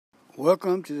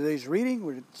Welcome to today's reading.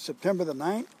 We're September the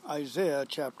 9th, Isaiah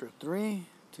chapter 3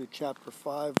 to chapter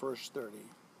 5, verse 30.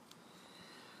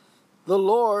 The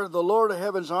Lord of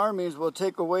heaven's armies, will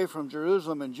take away from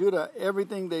Jerusalem and Judah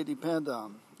everything they depend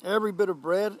on, every bit of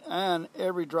bread and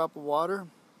every drop of water,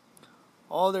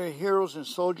 all their heroes and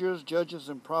soldiers, judges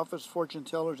and prophets, fortune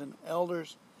tellers and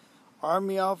elders,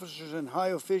 army officers and high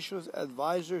officials,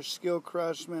 advisors, skilled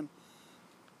craftsmen,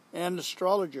 and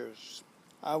astrologers.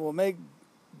 I will make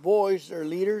boys their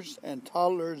leaders and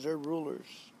toddlers their rulers.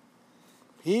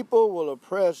 People will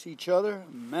oppress each other,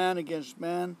 man against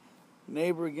man,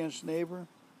 neighbor against neighbor.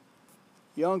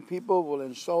 Young people will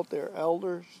insult their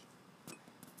elders,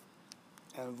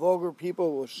 and vulgar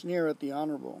people will sneer at the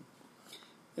honorable.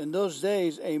 In those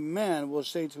days, a man will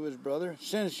say to his brother,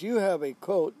 "Since you have a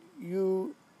coat,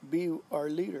 you be our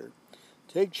leader.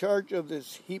 Take charge of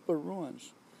this heap of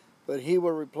ruins." But he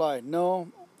will reply, "No,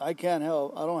 I can't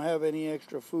help. I don't have any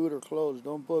extra food or clothes.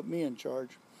 Don't put me in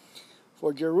charge.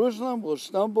 For Jerusalem will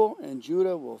stumble and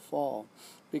Judah will fall,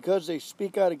 because they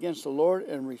speak out against the Lord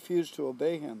and refuse to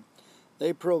obey him.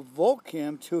 They provoke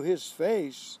him to his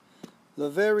face.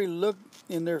 The very look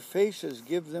in their faces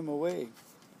gives them away.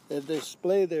 They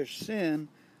display their sin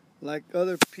like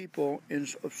other people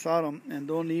of Sodom and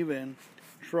don't even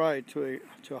try to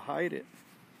hide it.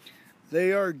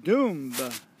 They are doomed.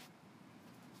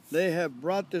 They have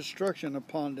brought destruction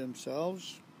upon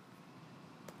themselves.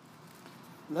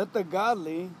 Let the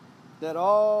godly that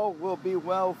all will be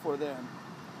well for them.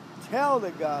 Tell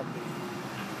the godly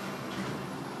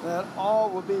that all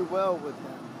will be well with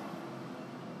them.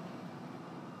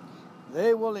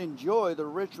 They will enjoy the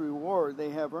rich reward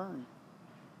they have earned.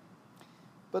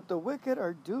 But the wicked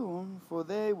are doomed, for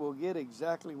they will get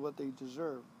exactly what they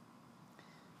deserve.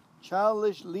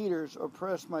 Childish leaders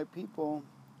oppress my people,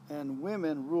 and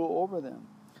women rule over them.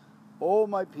 O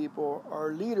my people,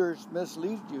 our leaders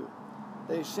mislead you.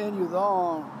 They send you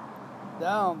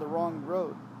down the wrong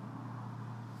road.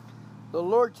 The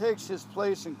Lord takes his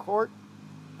place in court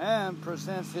and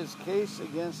presents his case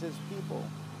against his people.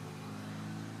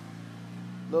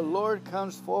 The Lord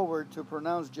comes forward to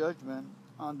pronounce judgment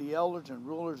on the elders and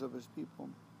rulers of his people.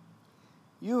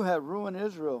 You have ruined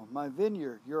Israel, my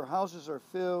vineyard. Your houses are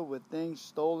filled with things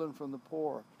stolen from the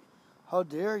poor. How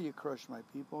dare you crush my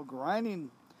people,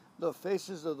 grinding the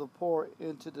faces of the poor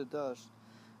into the dust,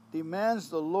 demands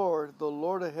the Lord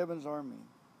of heaven's army.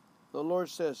 The Lord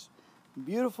says,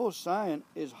 beautiful Zion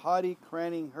is haughty,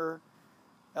 craning her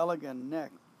elegant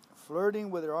neck,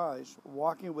 flirting with her eyes,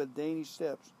 walking with dainty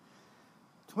steps,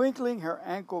 twinkling her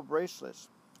ankle bracelets.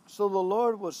 So the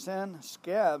Lord will send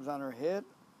scabs on her head.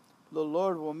 The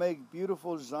Lord will make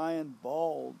beautiful Zion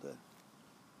bald.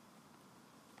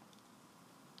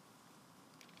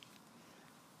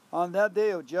 On that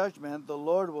day of judgment, the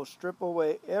Lord will strip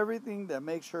away everything that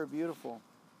makes her beautiful.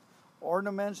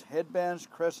 Ornaments, headbands,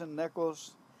 crescent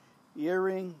necklaces,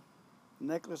 earring,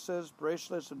 necklaces,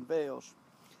 bracelets, and veils.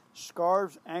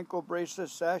 Scarves, ankle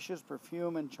bracelets, sashes,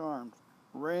 perfume, and charms.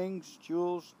 Rings,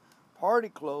 jewels, party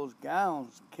clothes,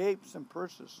 gowns, capes, and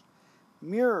purses.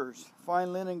 Mirrors,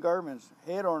 fine linen garments,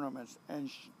 head ornaments,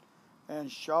 and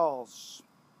shawls.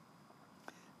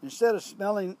 Instead of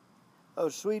smelling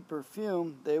of sweet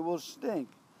perfume, they will stink.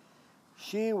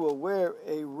 She will wear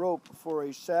a rope for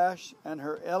a sash, and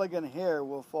her elegant hair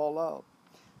will fall out.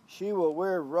 She will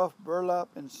wear rough burlap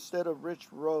instead of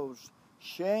rich robes.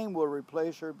 Shame will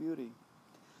replace her beauty.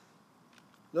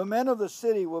 The men of the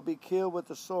city will be killed with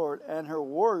the sword, and her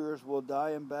warriors will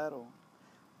die in battle.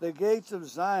 The gates of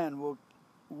Zion will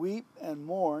weep and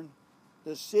mourn.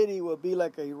 The city will be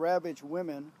like a ravaged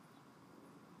woman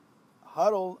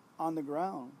huddled on the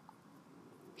ground.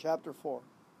 Chapter 4.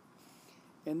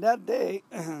 In that day,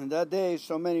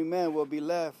 so many men will be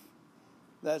left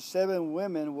that 7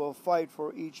 women will fight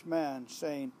for each man,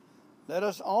 saying, "Let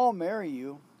us all marry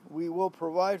you. We will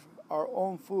provide our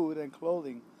own food and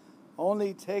clothing.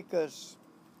 Only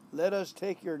let us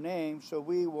take your name, so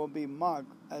we will be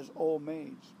mocked as old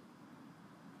maids."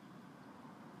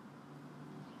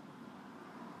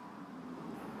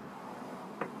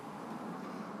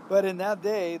 But in that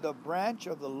day, the branch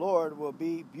of the Lord will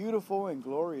be beautiful and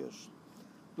glorious.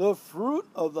 The fruit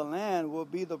of the land will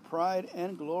be the pride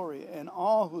and glory, and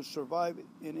all who survive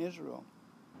in Israel.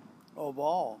 Of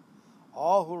all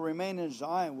who remain in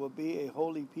Zion will be a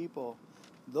holy people.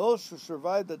 Those who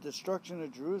survive the destruction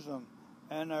of Jerusalem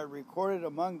and are recorded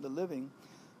among the living,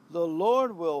 the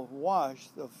Lord will wash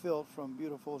the filth from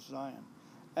beautiful Zion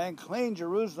and clean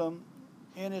Jerusalem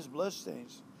in his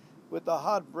bloodstains. With the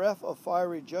hot breath of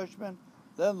fiery judgment,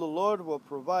 then the Lord will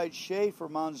provide shade for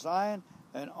Mount Zion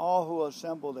and all who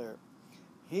assemble there.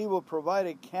 He will provide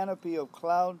a canopy of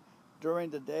cloud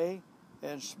during the day,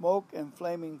 and smoke and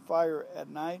flaming fire at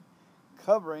night,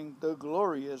 covering the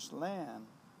glorious land.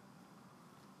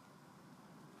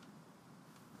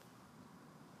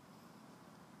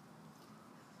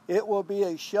 It will be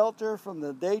a shelter from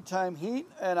the daytime heat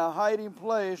and a hiding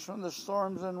place from the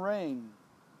storms and rain.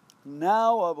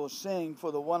 Now I will sing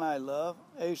for the one I love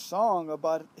a song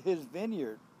about his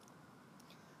vineyard.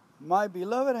 My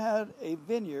beloved had a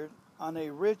vineyard on a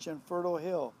rich and fertile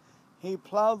hill. He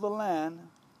plowed the land,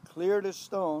 cleared its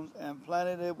stones, and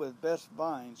planted it with best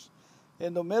vines.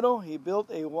 In the middle he built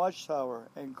a watchtower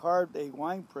and carved a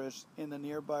winepress in the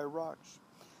nearby rocks.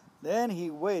 Then he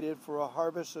waited for a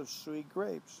harvest of sweet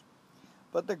grapes.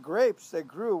 But the grapes that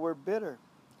grew were bitter.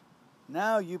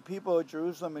 Now, you people of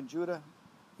Jerusalem and Judah,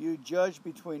 you judge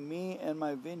between me and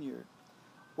my vineyard.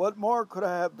 What more could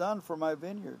I have done for my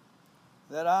vineyard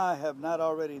that I have not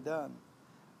already done?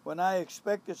 When I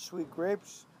expected sweet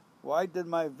grapes, why did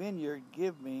my vineyard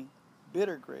give me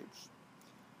bitter grapes?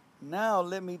 Now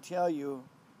let me tell you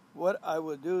what I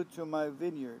will do to my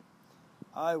vineyard.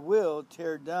 I will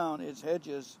tear down its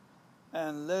hedges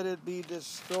and let it be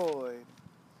destroyed.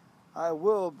 I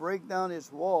will break down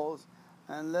its walls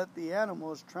and let the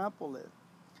animals trample it.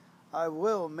 I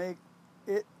will make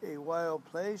it a wild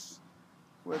place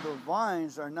where the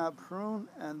vines are not pruned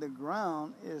and the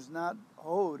ground is not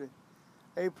hoed,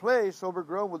 a place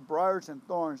overgrown with briars and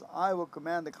thorns. I will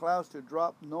command the clouds to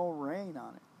drop no rain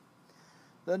on it.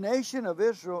 The nation of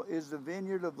Israel is the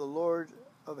vineyard of the Lord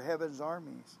of heaven's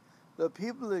armies. The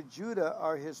people of Judah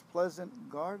are his pleasant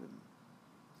garden.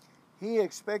 He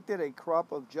expected a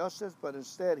crop of justice, but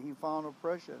instead he found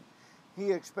oppression.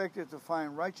 He expected to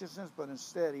find righteousness, but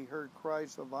instead he heard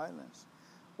cries of violence.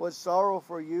 What sorrow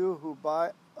for you who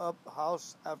buy up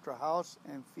house after house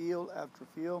and field after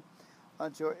field,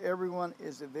 until everyone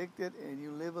is evicted and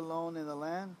you live alone in the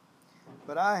land?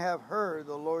 But I have heard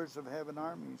the lords of heaven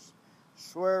armies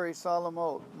swear a solemn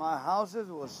oath. My houses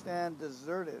will stand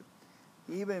deserted.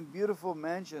 Even beautiful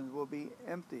mansions will be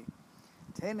empty.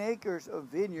 10 acres of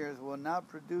vineyards will not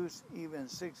produce even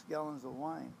 6 gallons of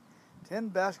wine. 10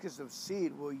 baskets of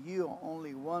seed will yield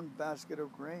only 1 basket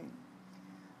of grain.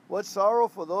 What sorrow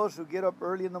for those who get up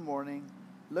early in the morning,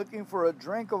 looking for a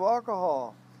drink of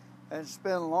alcohol, and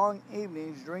spend long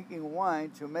evenings drinking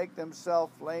wine to make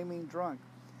themselves flaming drunk.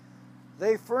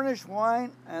 They furnish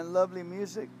wine and lovely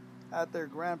music at their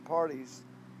grand parties,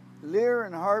 lyre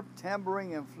and harp,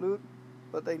 tambourine and flute,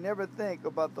 but they never think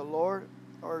about the Lord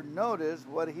or notice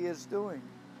what he is doing.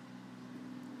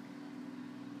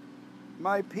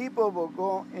 My people will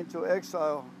go into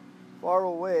exile far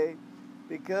away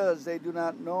because they do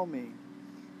not know me.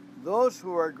 Those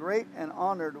who are great and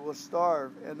honored will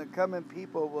starve, and the coming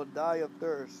people will die of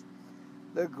thirst.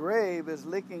 The grave is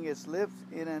licking its lips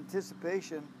in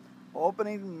anticipation,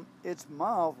 opening its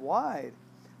mouth wide.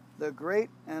 The great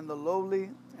and the lowly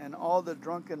and all the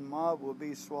drunken mob will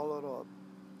be swallowed up.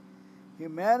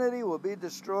 Humanity will be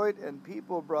destroyed and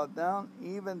people brought down.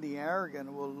 Even the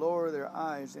arrogant will lower their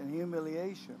eyes in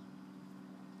humiliation.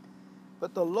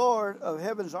 But the Lord of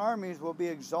heaven's armies will be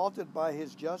exalted by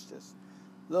his justice.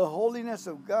 The holiness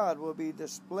of God will be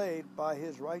displayed by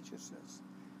his righteousness.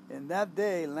 In that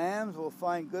day, lambs will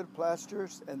find good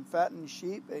pastures, and fattened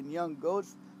sheep and young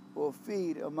goats will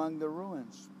feed among the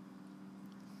ruins.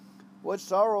 What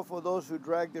sorrow for those who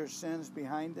drag their sins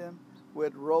behind them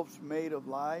with ropes made of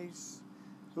lies,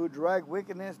 who drag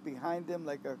wickedness behind them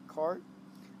like a cart.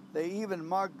 They even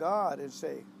mock God and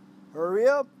say, "Hurry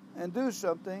up and do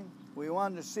something. We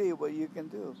want to see what you can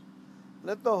do."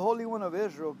 Let the Holy One of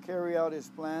Israel carry out his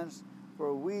plans,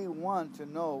 for we want to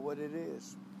know what it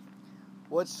is.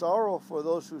 What sorrow for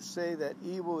those who say that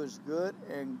evil is good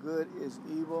and good is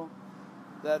evil,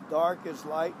 that dark is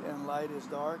light and light is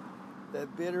dark,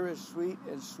 that bitter is sweet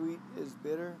and sweet is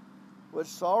bitter. What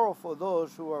sorrow for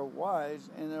those who are wise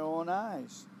in their own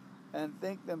eyes and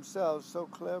think themselves so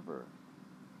clever.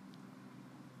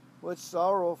 What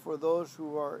sorrow for those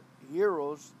who are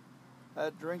heroes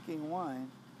at drinking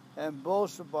wine and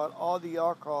boast about all the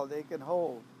alcohol they can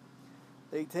hold.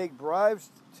 They take bribes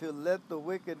to let the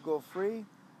wicked go free,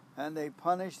 and they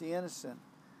punish the innocent.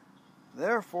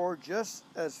 Therefore, just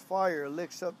as fire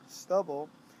licks up stubble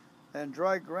and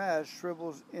dry grass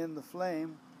shrivels in the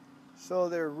flame, so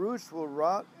their roots will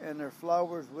rot and their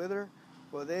flowers wither,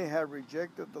 for they have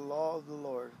rejected the law of the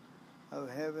Lord of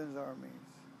heaven's armies.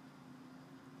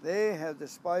 They have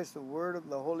despised the word of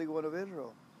the Holy One of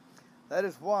Israel. That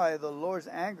is why the Lord's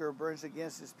anger burns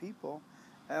against his people,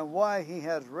 and why he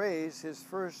has raised his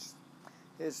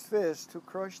fist to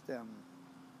crush them.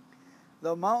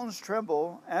 The mountains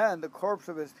tremble, and the corpse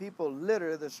of his people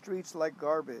litter the streets like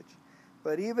garbage.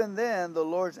 But even then, the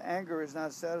Lord's anger is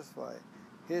not satisfied.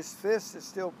 His fist is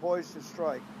still poised to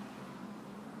strike.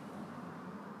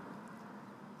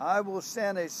 I will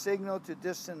send a signal to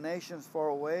distant nations far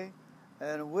away,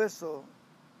 and whistle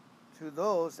to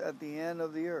those at the end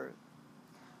of the earth.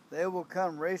 They will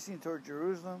come racing toward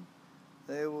Jerusalem.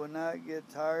 They will not get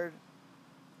tired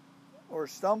or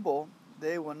stumble.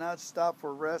 They will not stop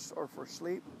for rest or for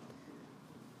sleep.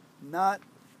 Not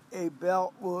a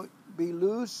belt will be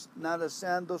loose, not a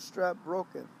sandal strap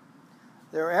broken.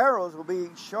 Their arrows will be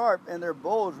sharp and their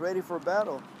bows ready for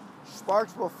battle.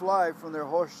 Sparks will fly from their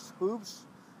horse hooves,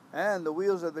 and the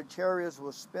wheels of their chariots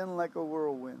will spin like a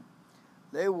whirlwind.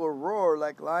 They will roar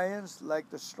like lions,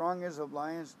 like the strongest of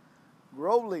lions.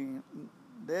 Growling,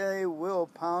 they will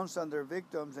pounce on their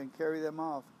victims and carry them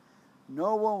off.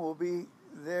 No one will be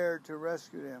there to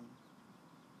rescue them.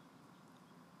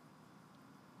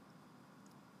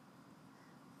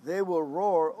 They will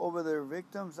roar over their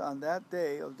victims on that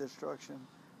day of destruction,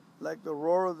 like the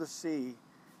roar of the sea.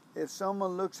 If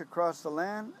someone looks across the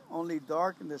land, only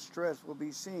dark and distress will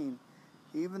be seen.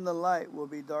 Even the light will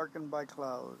be darkened by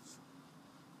clouds.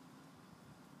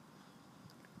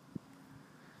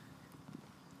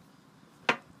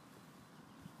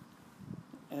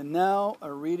 And now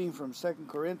a reading from 2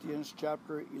 Corinthians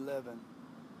chapter 11.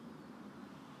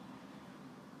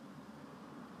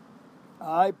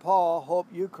 I, Paul, hope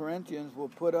you Corinthians will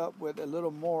put up with a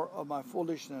little more of my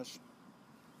foolishness.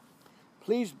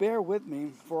 Please bear with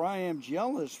me, for I am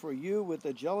jealous for you with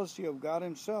the jealousy of God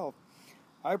himself.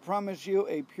 I promise you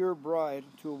a pure bride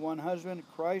to one husband,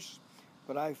 Christ,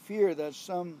 but I fear that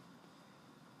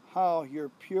somehow your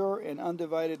pure and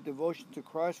undivided devotion to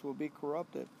Christ will be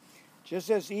corrupted, just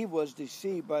as Eve was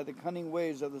deceived by the cunning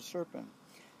ways of the serpent.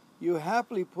 You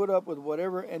happily put up with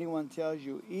whatever anyone tells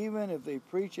you, even if they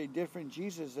preach a different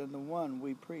Jesus than the one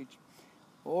we preach,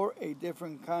 or a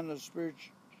different kind of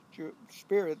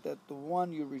spirit than the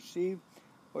one you receive,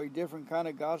 or a different kind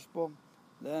of gospel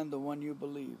than the one you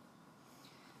believe.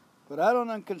 But I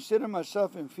don't consider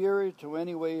myself inferior to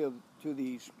any way to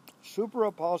these super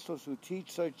apostles who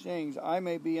teach such things. I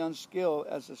may be unskilled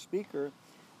as a speaker,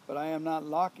 but I am not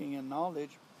lacking in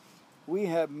knowledge. We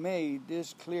have made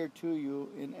this clear to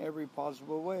you in every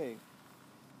possible way.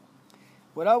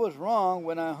 But I was wrong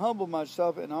when I humbled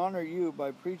myself and honor you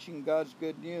by preaching God's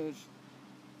good news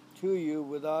to you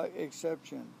without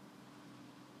exception.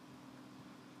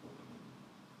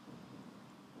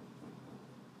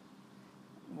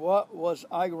 What was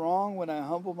I wrong when I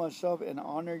humbled myself and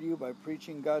honored you by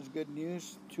preaching God's good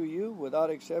news to you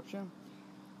without exception?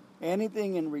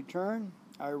 Anything in return?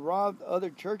 I robbed other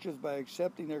churches by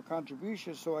accepting their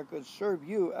contributions so I could serve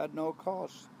you at no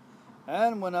cost.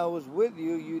 And when I was with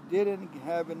you, you didn't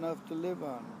have enough to live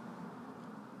on.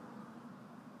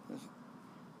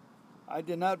 I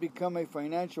did not become a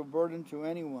financial burden to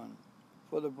anyone,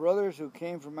 for the brothers who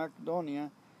came from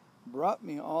Macedonia brought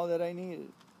me all that I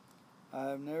needed. I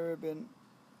have never been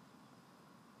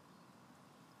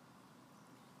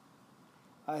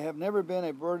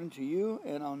a burden to you,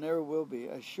 and I never will be.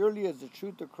 As surely as the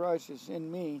truth of Christ is in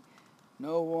me,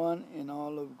 no one in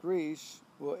all of Greece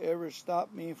will ever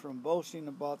stop me from boasting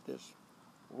about this.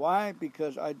 Why?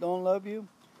 Because I don't love you?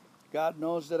 God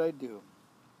knows that I do.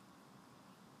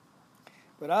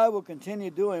 But I will continue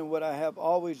doing what I have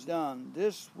always done.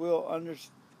 This will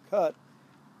undercut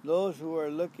those who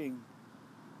are looking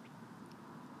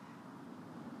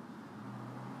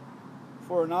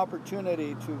for an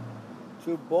opportunity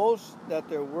to boast that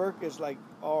their work is like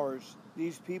ours.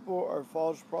 These people are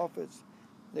false prophets.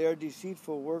 They are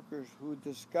deceitful workers who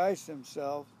disguise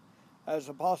themselves as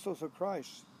apostles of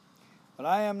Christ. But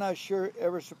I am not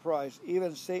ever surprised.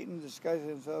 Even Satan disguises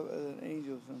himself as an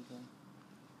angel sometimes,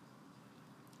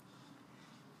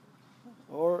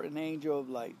 or an angel of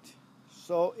light.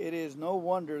 So it is no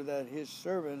wonder that his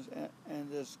servants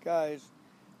and disguise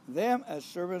them as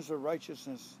servants of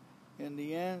righteousness. In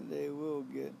the end, they will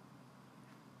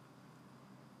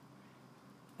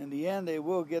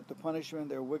get the punishment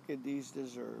their wicked deeds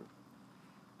deserve.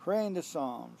 Praying the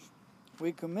Psalms.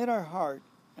 We commit our heart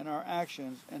and our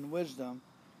actions and wisdom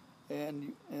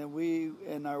and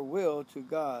our will to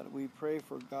God. We pray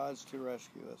for God to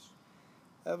rescue us.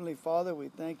 Heavenly Father, we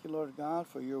thank you, Lord God,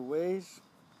 for your ways.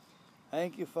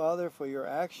 Thank you, Father, for your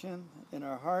action in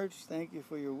our hearts. Thank you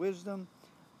for your wisdom,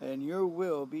 and your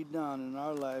will be done in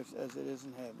our lives as it is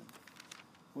in heaven.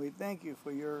 We thank you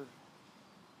for your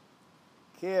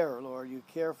care, Lord. You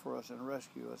care for us and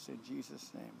rescue us in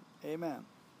Jesus' name. Amen.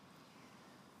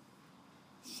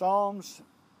 Psalms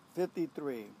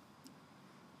 53.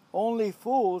 Only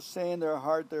fools say in their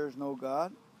heart there is no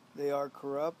God. They are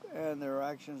corrupt and their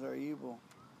actions are evil.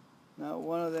 Now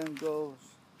one of them goes,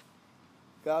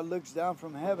 God looks down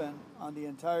from heaven on the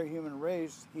entire human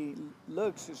race. He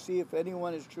looks to see if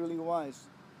anyone is truly wise,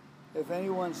 if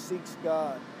anyone seeks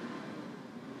God.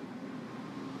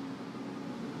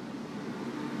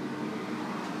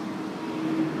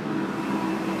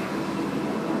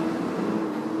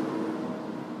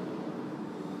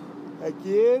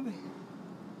 Again,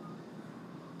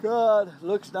 God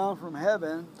looks down from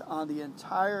heaven on the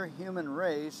entire human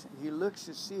race. He looks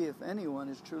to see if anyone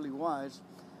is truly wise,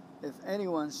 if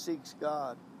anyone seeks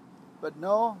God. But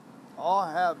no, all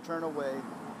have turned away.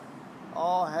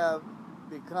 All have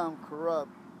become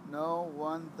corrupt. No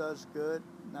one does good,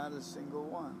 not a single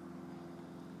one.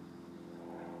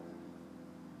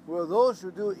 Will those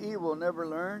who do evil never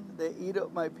learn? They eat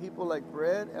up my people like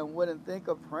bread and wouldn't think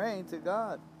of praying to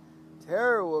God.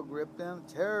 Terror will grip them,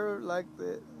 terror like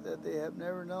that they have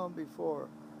never known before.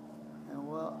 And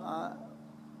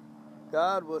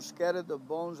God will scatter the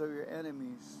bones of your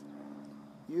enemies.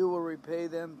 You will repay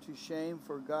them to shame,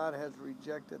 for God has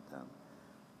rejected them.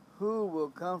 Who will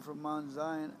come from Mount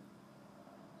Zion?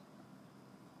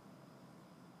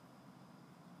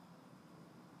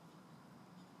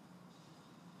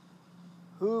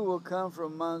 Who will come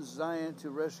from Mount Zion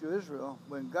to rescue Israel?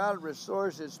 When God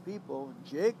restores his people,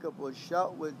 Jacob will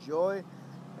shout with joy,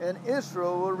 and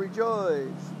Israel will rejoice.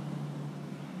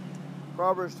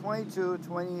 Proverbs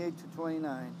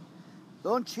 22:28-29.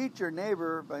 Don't cheat your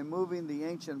neighbor by moving the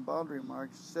ancient boundary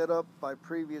marks set up by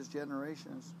previous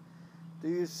generations. Do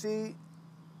you see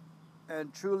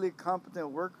and truly competent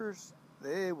workers?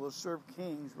 They will serve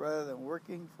kings rather than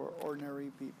working for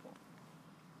ordinary people.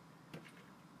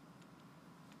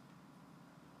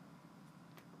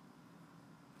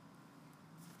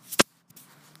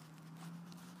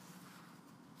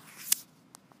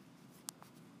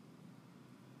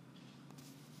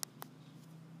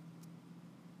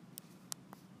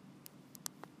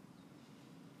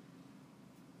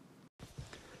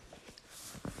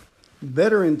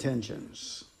 Better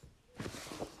intentions.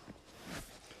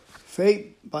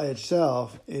 Faith by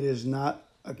itself, it is not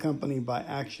accompanied by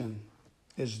action,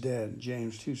 is dead.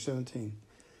 James 2:17.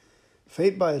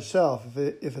 Faith by itself,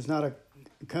 if it's not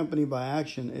accompanied by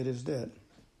action, it is dead.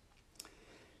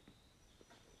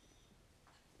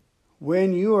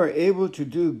 When you are able to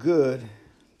do good,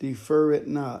 defer it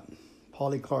not.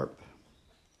 Polycarp.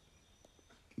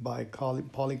 By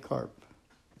Polycarp.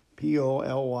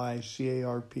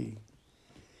 Polycarp.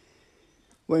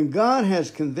 When God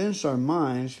has convinced our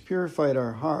minds, purified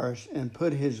our hearts, and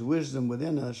put his wisdom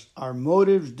within us, our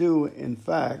motives do, in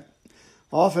fact,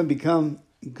 often become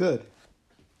good.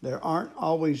 They aren't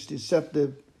always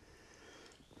deceptive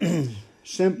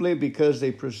simply because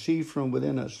they proceed from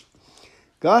within us.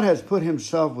 God has put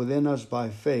himself within us by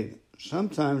faith.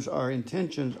 Sometimes our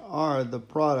intentions are the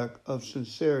product of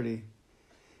sincerity,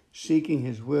 seeking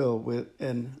his will with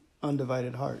an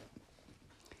undivided heart.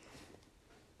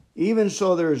 Even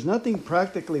so, there is nothing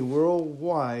practically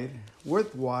worthwhile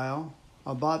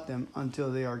about them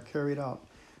until they are carried out.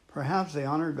 Perhaps they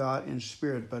honor God in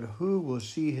spirit, but who will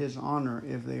see his honor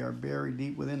if they are buried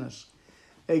deep within us?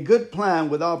 A good plan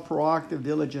without proactive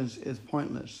diligence is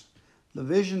pointless. The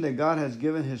vision that God has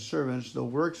given his servants, the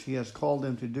works he has called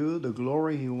them to do, the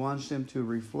glory he wants them to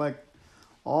reflect,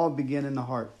 all begin in the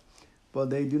heart. But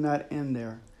they do not end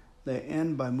there. They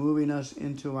end by moving us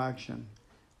into action.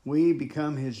 We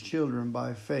become his children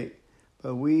by faith,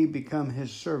 but we become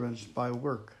his servants by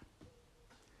work.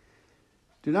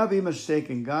 Do not be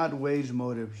mistaken. God weighs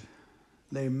motives.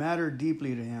 They matter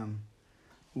deeply to him.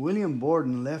 William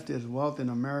Borden left his wealth in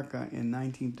America in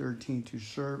 1913 to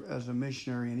serve as a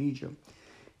missionary in Egypt.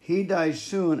 He died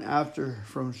soon after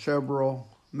from cerebral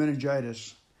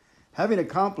meningitis. Having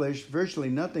accomplished virtually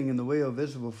nothing in the way of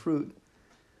visible fruit,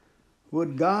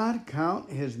 would God count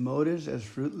his motives as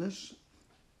fruitless?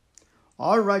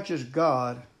 Our righteous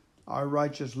God, our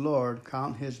righteous Lord,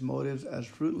 count his motives as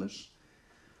fruitless?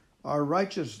 Our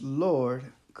righteous Lord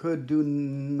could do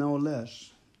no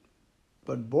less.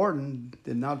 But Borden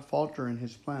did not falter in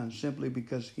his plans simply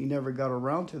because he never got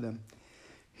around to them.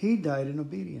 He died in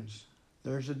obedience.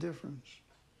 There's a difference.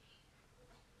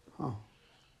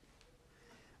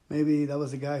 Maybe that was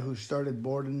the guy who started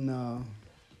Borden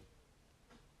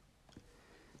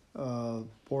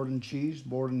cheese,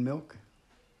 Borden milk,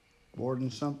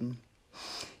 Borden something.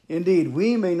 Indeed,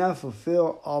 we may not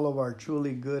fulfill all of our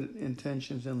truly good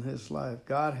intentions in his life.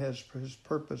 God has his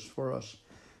purpose for us,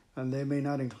 and they may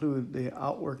not include the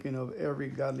outworking of every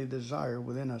godly desire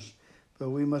within us,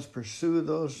 but we must pursue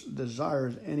those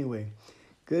desires anyway.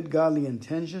 Good godly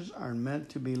intentions are meant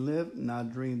to be lived,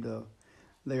 not dreamed of.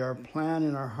 They are planned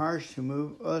in our hearts to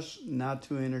move us, not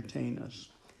to entertain us.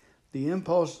 The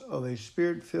impulse of a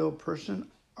spirit-filled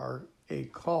person are a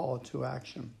call to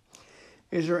action.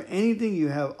 Is there anything you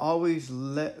have always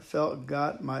felt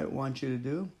God might want you to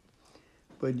do,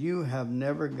 but you have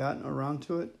never gotten around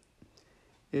to it?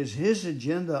 Is His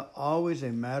agenda always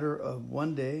a matter of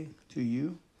one day to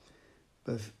you?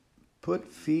 But put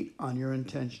feet on your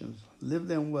intentions. Live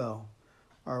them well.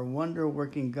 Our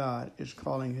wonder-working God is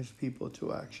calling His people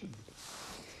to action.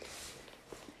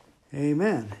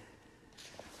 Amen.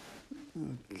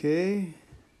 Okay,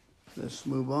 let's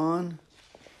move on.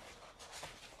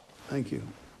 Thank you.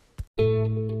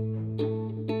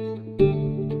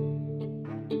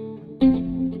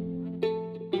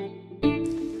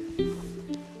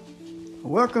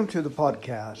 Welcome to the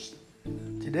podcast.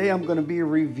 Today I'm going to be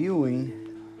reviewing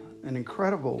an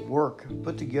incredible work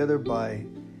put together by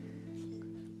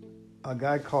a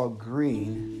guy called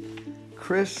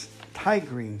Chris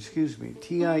Tiegreen,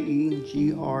 Tiegreen.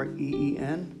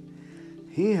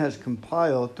 He has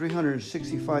compiled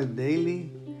 365 daily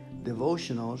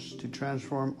devotionals to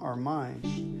transform our minds.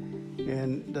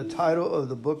 And the title of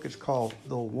the book is called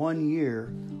The 1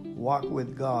 Year Walk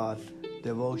with God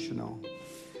Devotional.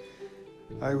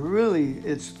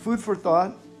 It's food for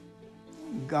thought.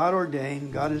 God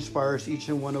ordained, God inspires each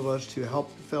and one of us to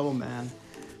help the fellow man.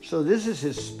 So this is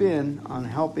his spin on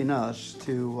helping us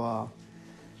to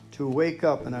wake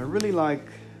up. And I really like,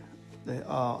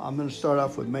 I'm going to start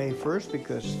off with May 1st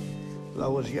because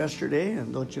that was yesterday.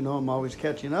 And don't you know, I'm always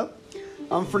catching up.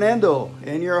 I'm Fernando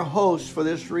and your host for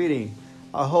this reading.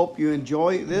 I hope you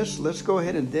enjoy this. Let's go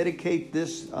ahead and dedicate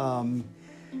this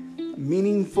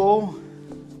meaningful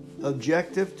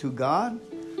objective to God,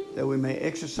 that we may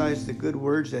exercise the good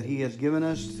words that He has given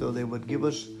us so they would give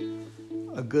us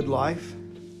a good life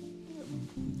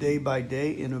day by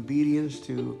day in obedience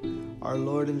to our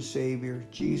Lord and Savior,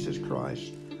 Jesus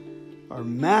Christ, our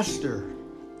Master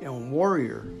and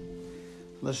Warrior.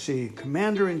 Let's see,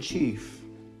 Commander-in-Chief.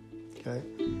 Okay.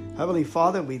 Heavenly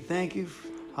Father, we thank you.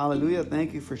 Hallelujah.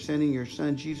 Thank you for sending your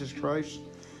Son, Jesus Christ.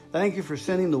 Thank you for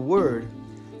sending the Word.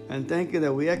 And thank you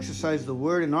that we exercise the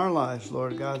Word in our lives,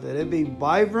 Lord God, that it be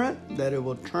vibrant, that it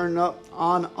will turn up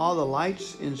on all the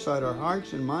lights inside our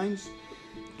hearts and minds,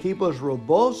 keep us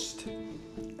robust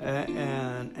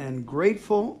and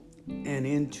grateful and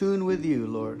in tune with you,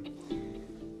 Lord.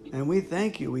 And we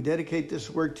thank you. We dedicate this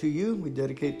word to you. We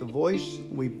dedicate the voice.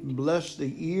 We bless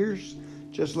the ears,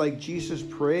 just like Jesus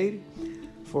prayed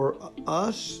for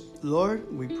us,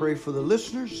 Lord. We pray for the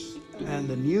listeners and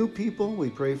the new people. We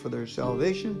pray for their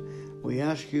salvation. We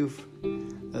ask you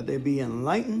that they be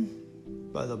enlightened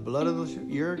by the blood of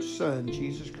your Son,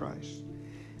 Jesus Christ.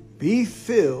 Be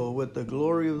filled with the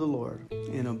glory of the Lord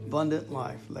in abundant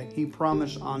life, like He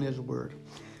promised on His word.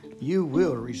 You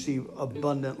will receive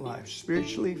abundant life,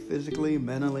 spiritually, physically,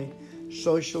 mentally,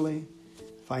 socially,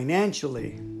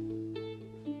 financially.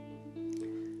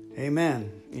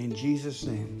 Amen. In Jesus'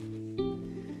 name.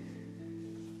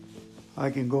 I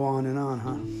can go on and on,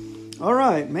 huh? All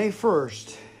right, May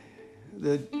 1st.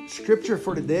 The scripture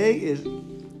for today is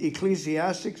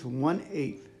Ecclesiastes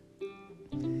 1:8.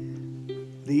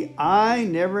 The eye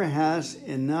never has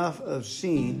enough of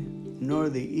seeing, nor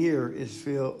the ear is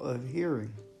filled of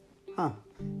hearing.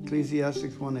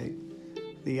 Ecclesiastes 1:8.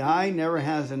 The eye never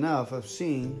has enough of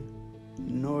seeing,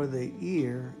 nor the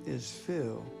ear is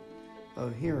filled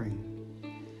of hearing.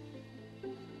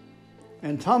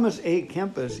 And Thomas A.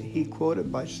 Kempis, he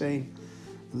quoted by saying,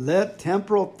 "Let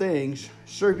temporal things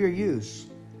serve your use,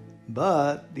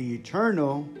 but the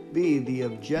eternal be the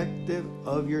objective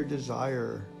of your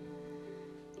desire."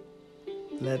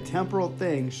 Let temporal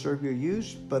things serve your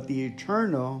use, but the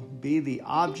eternal be the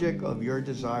object of your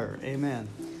desire. Amen.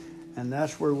 And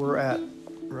that's where we're at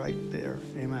right there.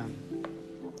 Amen.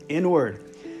 Inward.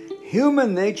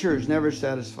 Human nature is never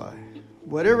satisfied.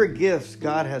 Whatever gifts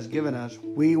God has given us,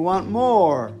 we want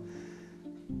more.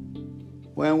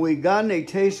 When we gotten a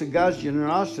taste of God's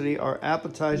generosity, our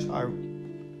appetites are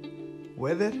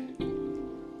with it.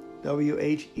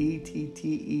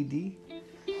 WHETTED.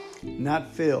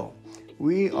 Not filled.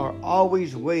 We are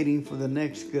always waiting for the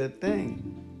next good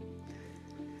thing.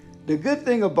 The good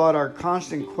thing about our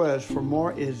constant quest for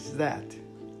more is that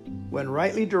when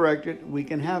rightly directed, we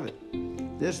can have it.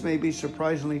 This may be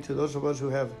surprisingly to those of us who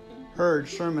have heard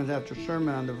sermons after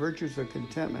sermon on the virtues of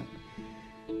contentment.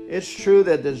 It's true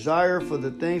that desire for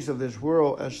the things of this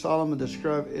world, as Solomon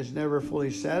described, is never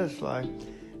fully satisfied,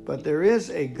 but there is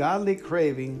a godly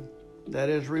craving that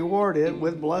is rewarded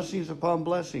with blessings upon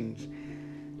blessings.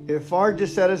 If our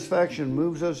dissatisfaction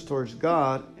moves us towards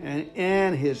God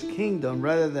and His kingdom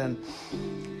rather than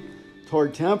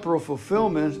toward temporal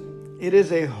fulfillment, it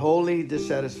is a holy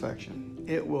dissatisfaction.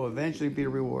 It will eventually be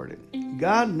rewarded.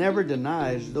 God never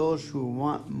denies those who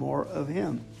want more of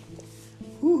Him.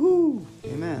 Woo-hoo!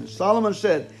 Amen. Solomon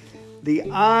said,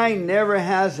 "The eye never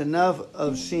has enough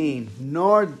of seeing,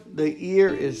 nor the ear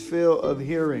is filled of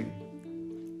hearing."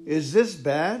 Is this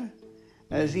bad,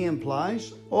 as he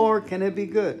implies, or can it be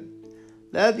good?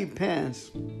 That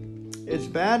depends. It's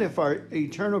bad if our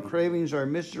eternal cravings are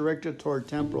misdirected toward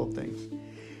temporal things.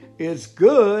 It's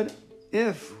good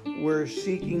if we're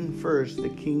seeking first the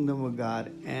kingdom of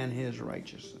God and His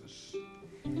righteousness.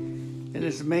 And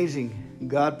it's amazing.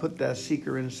 God put that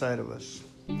seeker inside of us.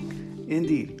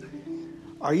 Indeed.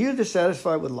 Are you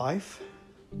dissatisfied with life?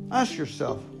 Ask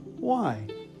yourself, why?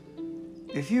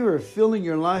 If you are filling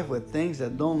your life with things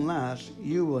that don't last,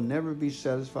 you will never be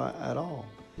satisfied at all.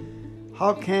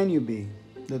 How can you be?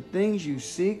 The things you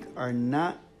seek are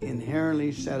not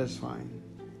inherently satisfying.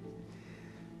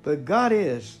 But God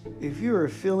is. If you are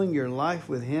filling your life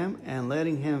with Him and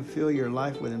letting Him fill your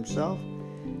life with Himself,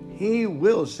 He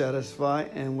will satisfy,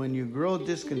 and when you grow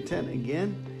discontent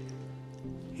again,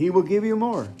 He will give you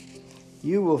more.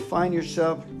 You will find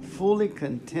yourself fully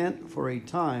content for a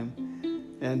time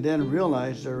and then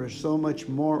realize there is so much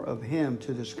more of Him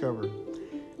to discover.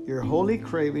 Your holy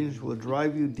cravings will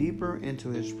drive you deeper into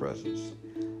His presence.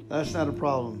 That's not a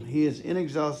problem. He is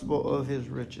inexhaustible of His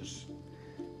riches.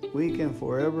 We can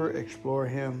forever explore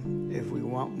Him if we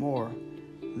want more.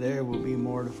 There will be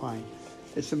more to find.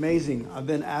 It's amazing. I've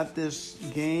been at this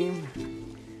game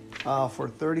for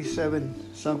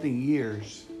 37-something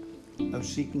years of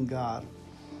seeking God.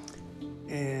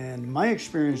 And my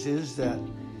experience is that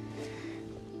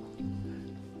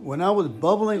when I was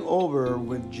bubbling over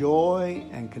with joy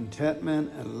and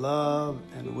contentment and love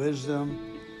and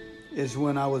wisdom is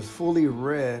when I was fully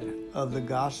read of the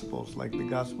Gospels, like the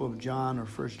Gospel of John or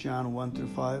 1 John 1 through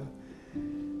 5.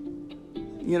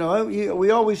 You know,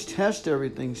 we always test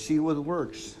everything, see what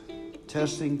works.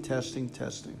 Testing.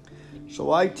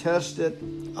 So I tested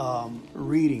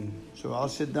reading. So I'll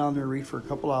sit down there and read for a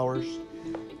couple hours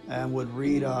and would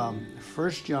read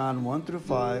 1 John 1 through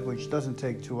 5, which doesn't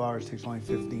take 2 hours, takes only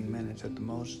 15 minutes at the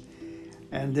most.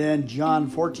 And then John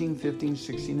 14, 15,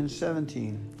 16, and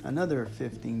 17. Another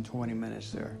 15, 20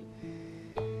 minutes there.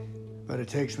 But it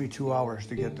takes me 2 hours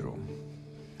to get through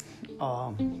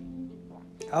them.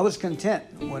 I was content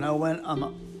when I went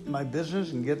on my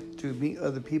business and get to meet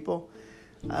other people.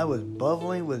 I was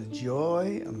bubbling with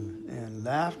joy and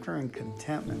laughter and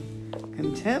contentment.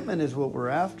 Contentment is what we're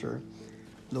after.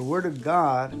 The Word of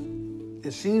God,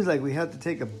 it seems like we have to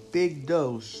take a big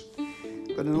dose.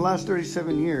 But in the last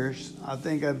 37 years, I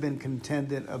think I've been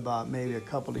contented about maybe a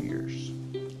couple of years.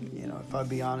 You know, if I'd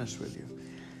be honest with you.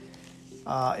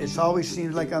 It always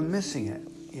seems like I'm missing it.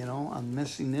 You know, I'm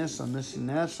missing this, I'm missing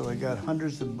that. So I got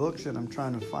hundreds of books and I'm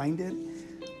trying to find it.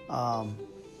 I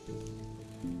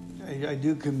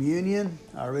do communion.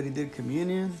 I already did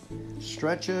communion.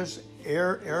 Stretches,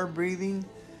 air breathing,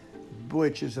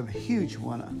 which is a huge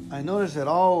one. I noticed that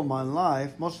all of my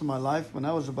life, most of my life, when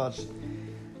I was about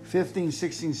 15,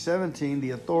 16, 17,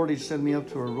 the authorities sent me up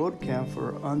to a road camp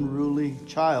for an unruly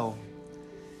child.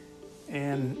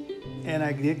 And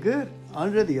I did good.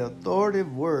 Under the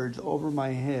authoritative words over my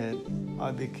head,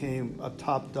 I became a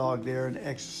top dog there and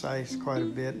exercised quite a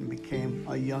bit and became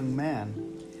a young man,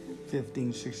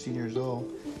 15, 16 years old.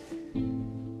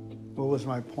 What was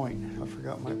my point? I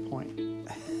forgot my point.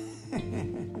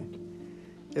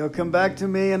 It'll come back to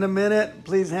me in a minute.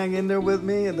 Please hang in there with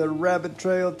me. And the rabbit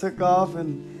trail took off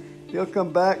and he'll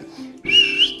come back.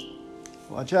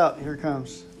 Watch out. Here it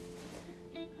comes.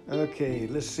 Okay,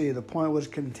 let's see. The point was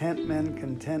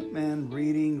contentment,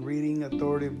 reading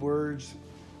authoritative words.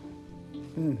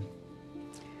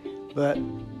 But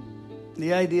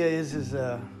the idea is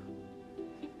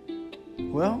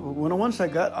well, once I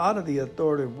got out of the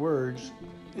authoritative words,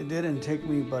 it didn't take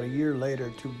me about a year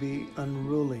later to be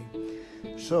unruly.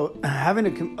 So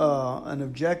having an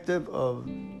objective of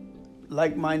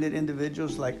like-minded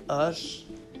individuals like us,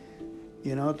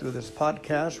 you know, through this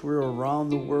podcast, we're around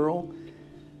the world.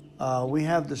 We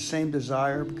have the same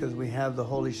desire because we have the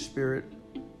Holy Spirit,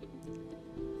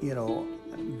 you know,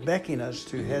 beckoning us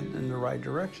to head in the right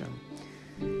direction.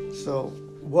 So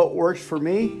what works for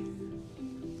me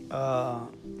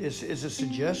is a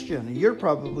suggestion. You're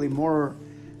probably more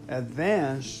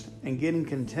advanced in getting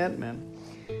contentment,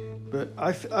 but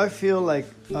I feel like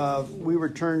we were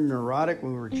turned neurotic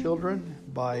when we were children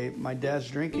by my dad's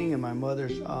drinking and my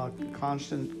mother's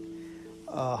constant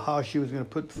how she was going to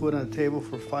put food on the table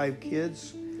for 5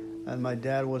 kids. and my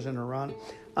dad wasn't around.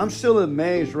 I'm still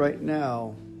amazed right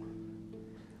now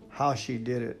how she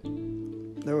did it.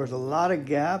 There was a lot of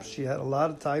gaps. She had a lot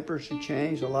of diapers she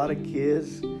changed, a lot of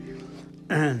kids,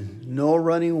 no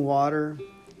running water,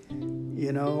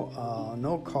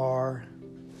 no car.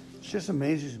 It just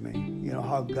amazes me,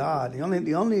 how God, the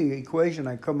only equation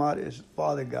I come out is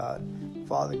Father God.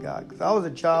 Because I was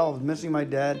a child, I was missing my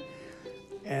dad,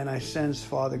 and I sensed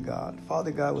Father God.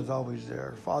 Father God was always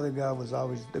there. Father God was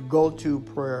always the go-to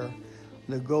prayer,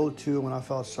 the go-to when I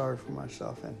felt sorry for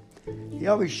myself. And he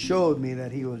always showed me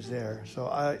that he was there. So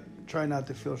I try not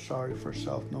to feel sorry for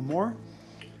self no more.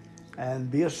 And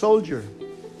be a soldier.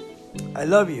 I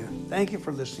love you. Thank you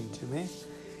for listening to me.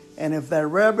 And if that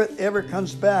rabbit ever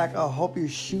comes back, I hope you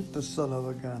shoot the son of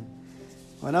a gun.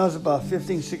 When I was about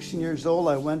 15, 16 years old,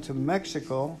 I went to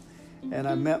Mexico and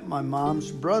I met my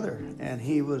mom's brother. And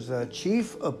he was a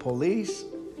chief of police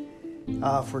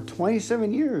for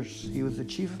 27 years. He was the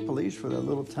chief of police for that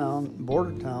little town,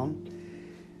 border town.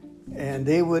 And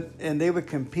they would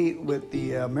compete with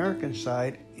the American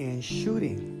side in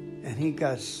shooting. And he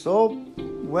got so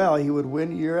well, he would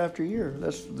win year after year.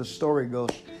 That's the story goes.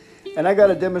 And I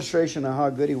got a demonstration of how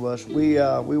good he was. We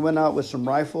went out with some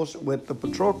rifles with the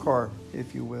patrol car,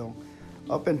 if you will,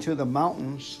 up into the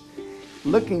mountains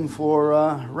looking for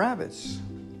rabbits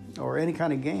or any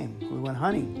kind of game. We went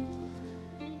hunting.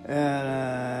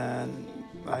 And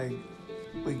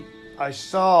I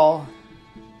saw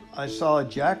a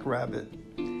jackrabbit.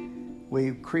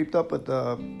 We creeped up with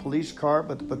the police car,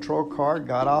 but the patrol car,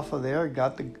 got off of there,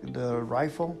 got the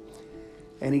rifle,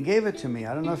 and he gave it to me.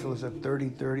 I don't know if it was a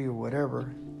 30-30 or whatever,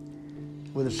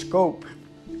 with a scope.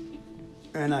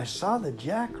 And I saw the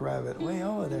jackrabbit way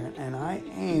over there, and I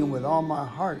aimed with all my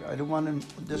heart. I didn't want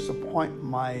to disappoint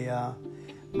my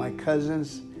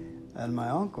cousins and my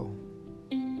uncle,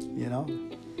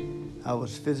 I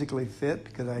was physically fit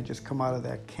because I had just come out of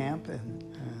that camp and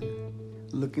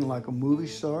looking like a movie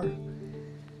star,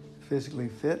 physically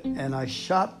fit. And I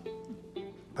shot,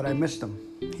 but I missed him.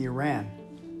 He ran.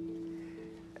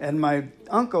 And my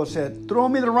uncle said, "Throw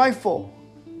me the rifle."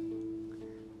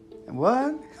 And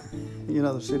what?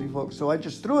 The city folks. So I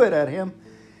just threw it at him.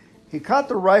 He caught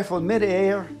the rifle in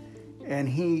midair, and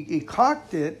he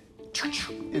cocked it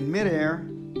in midair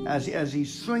as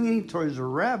he's swinging towards the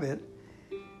rabbit,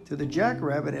 to the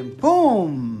jackrabbit, and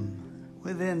boom!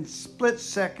 Within split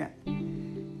second,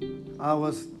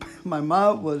 my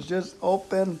mouth was just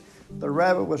open. The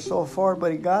rabbit was so far,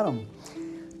 but he got him.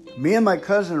 Me and my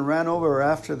cousin ran over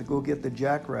after to go get the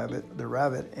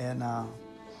rabbit, and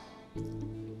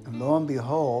lo and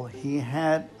behold,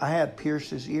 I had pierced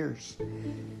his ears.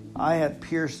 I had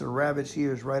pierced the rabbit's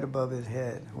ears right above his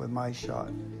head with my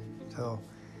shot. So,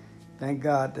 thank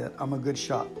God that I'm a good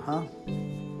shot, huh?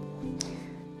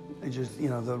 It just,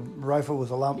 the rifle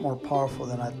was a lot more powerful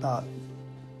than I thought.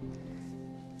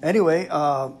 Anyway,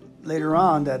 later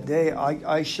on that day,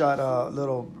 I shot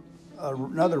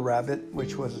another rabbit,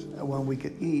 which was one we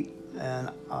could eat,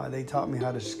 and they taught me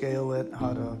how to scale it,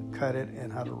 how to cut it,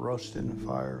 and how to roast it in the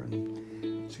fire.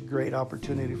 And it's a great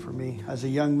opportunity for me as a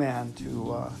young man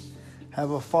to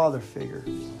have a father figure.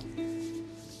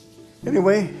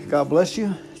 Anyway, God bless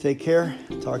you. Take care.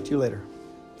 Talk to you later.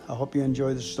 I hope you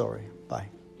enjoy the story. Bye.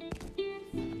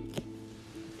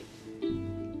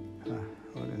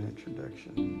 What an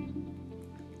introduction.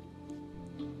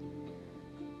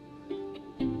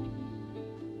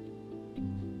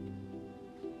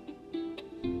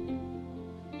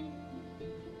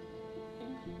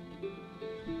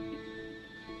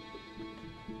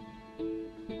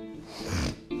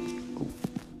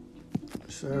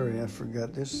 Sorry, I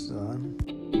forgot this on.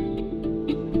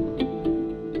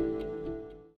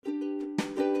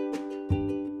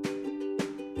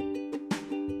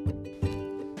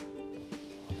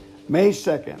 May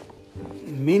 2nd,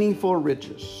 meaningful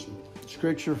riches.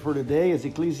 Scripture for today is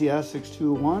Ecclesiastes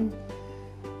 2:1.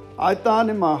 I thought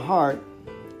in my heart,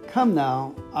 come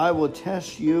now, I will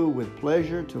test you with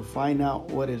pleasure to find out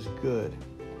what is good.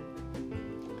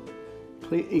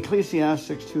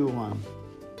 Ecclesiastes 2:1.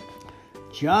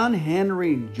 John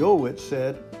Henry Jowett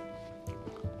said,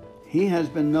 he has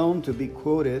been known to be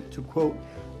quoted to quote,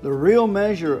 "The real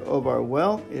measure of our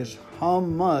wealth is how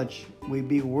much we'd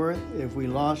be worth if we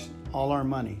lost all our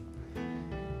money."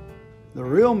 The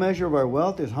real measure of our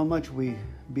wealth is how much we'd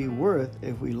be worth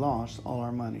if we lost all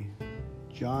our money.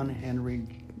 John Henry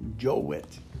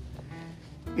Jowett.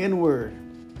 Inward.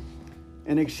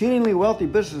 An exceedingly wealthy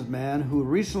businessman who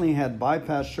recently had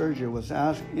bypass surgery was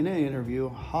asked in an interview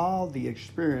how the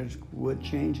experience would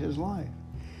change his life.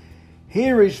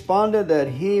 He responded that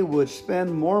he would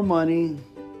spend more money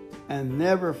and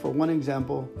never, for one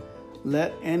example,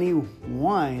 let any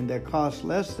wine that costs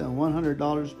less than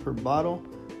 $100 per bottle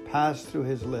pass through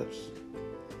his lips.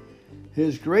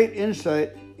 His great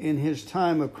insight in his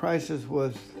time of crisis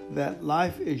was that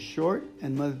life is short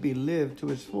and must be lived to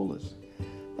its fullest.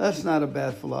 That's not a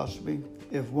bad philosophy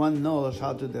if one knows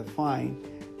how to define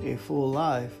a full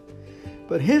life.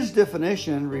 But his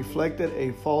definition reflected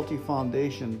a faulty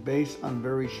foundation based on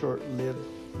very short-lived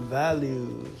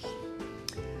values.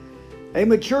 A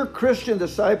mature Christian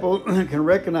disciple can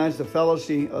recognize the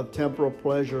fallacy of temporal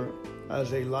pleasure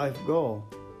as a life goal.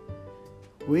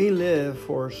 We live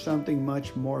for something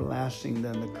much more lasting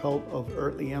than the cult of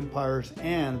earthly empires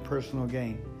and personal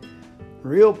gain.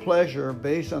 Real pleasure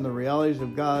based on the realities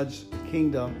of God's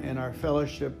kingdom and our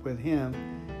fellowship with Him,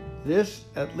 this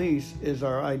at least is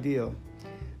our ideal.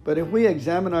 But if we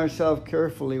examine ourselves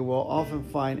carefully, we'll often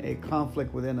find a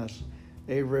conflict within us,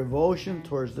 a revulsion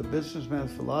towards the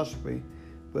businessman's philosophy,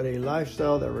 but a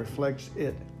lifestyle that reflects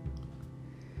it.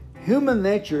 Human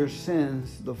nature,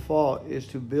 since the fall, is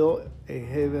to build a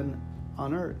heaven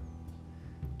on earth,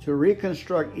 to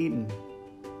reconstruct Eden.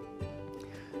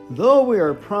 Though we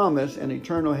are promised an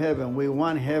eternal heaven, we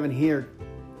want heaven here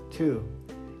too.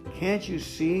 Can't you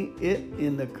see it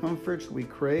in the comforts we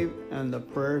crave and the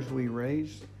prayers we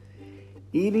raise?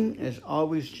 Eating is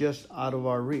always just out of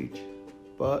our reach,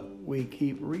 but we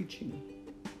keep reaching.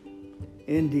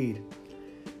 Indeed,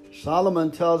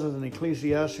 Solomon tells us in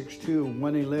Ecclesiastes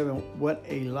 2:1-11 what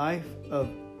a life of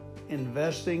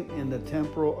investing in the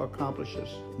temporal accomplishes.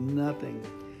 Nothing.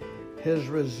 His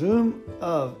resume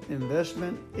of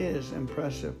investment is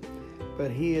impressive,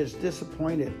 but he is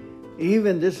disappointed,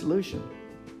 even disillusioned,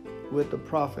 with the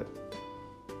profit.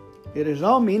 It is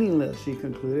all meaningless, he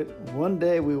concluded. One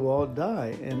day we will all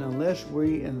die, and unless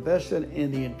we invested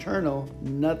in the eternal,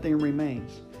 nothing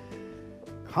remains.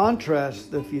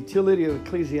 Contrast the futility of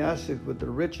Ecclesiastes with the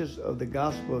riches of the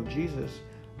gospel of Jesus.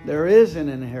 There is an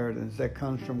inheritance that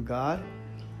comes from God.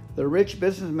 The rich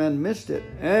businessman missed it,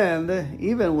 and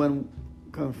even when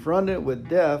confronted with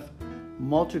death,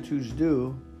 multitudes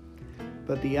do.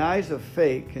 But the eyes of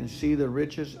faith can see the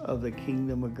riches of the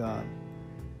kingdom of God.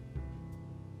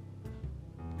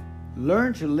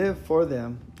 Learn to live for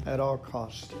them at all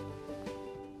costs.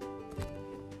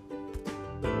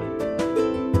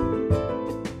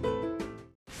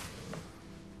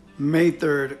 May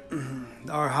 3rd,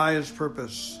 our highest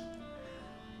purpose.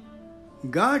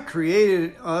 God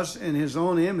created us in His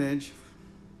own image.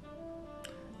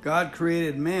 God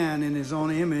created man in His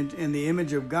own image. In the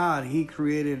image of God, He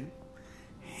created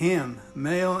him.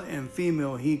 Male and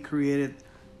female, He created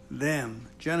them.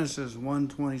 Genesis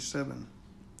 1:27.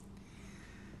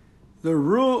 The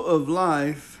rule of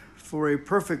life for a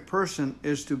perfect person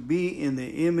is to be in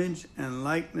the image and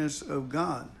likeness of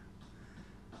God.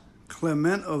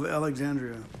 Clement of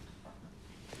Alexandria.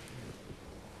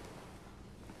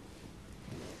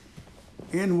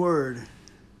 In word,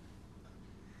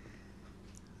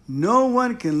 no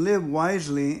one can live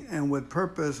wisely and with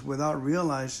purpose without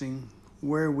realizing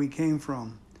where we came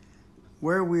from,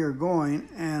 where we are going,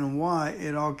 and why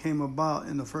it all came about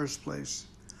in the first place.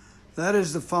 That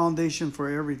is the foundation for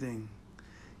everything.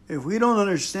 If we don't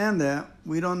understand that,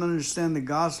 we don't understand the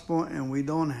gospel, and we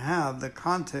don't have the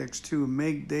context to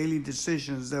make daily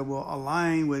decisions that will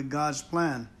align with God's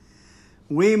plan.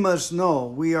 We must know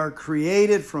we are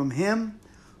created from Him,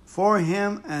 for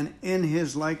Him, and in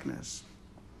His likeness.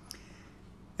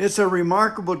 It's a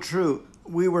remarkable truth.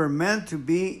 We were meant to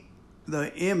be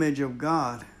the image of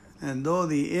God, and though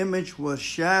the image was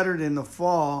shattered in the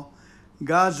fall,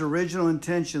 God's original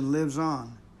intention lives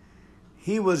on.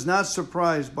 He was not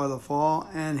surprised by the fall,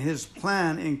 and His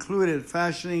plan included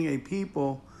fashioning a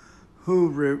people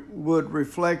who would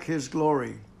reflect His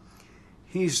glory.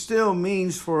 He still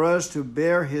means for us to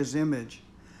bear His image.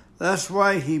 That's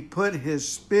why He put His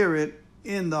Spirit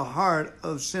in the heart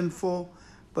of sinful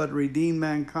but redeemed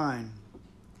mankind.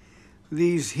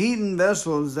 These heathen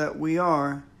vessels that we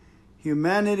are,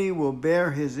 humanity will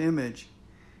bear His image.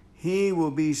 He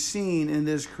will be seen in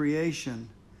this creation.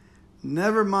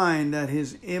 Never mind that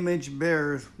His image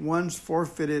bearers once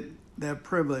forfeited that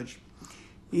privilege,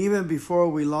 even before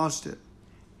we lost it.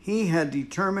 He had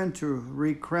determined to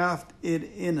recraft it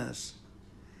in us.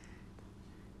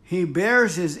 He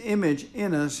bears His image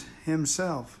in us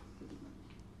Himself.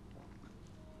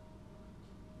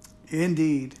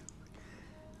 Indeed,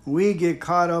 we get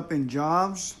caught up in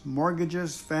jobs,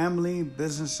 mortgages, family,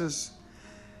 businesses,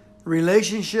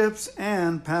 relationships,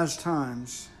 and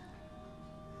pastimes,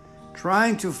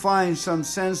 trying to find some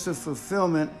sense of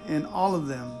fulfillment in all of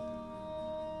them.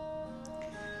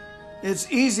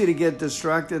 It's easy to get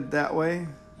distracted that way,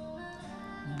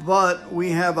 But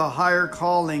we have a higher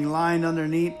calling lying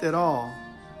underneath it all.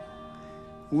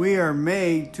 We are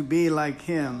made to be like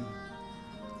him.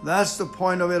 That's the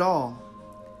point of it all.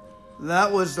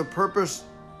 That was the purpose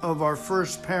of our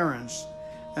first parents,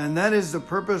 and that is the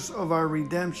purpose of our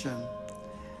redemption.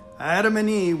 Adam and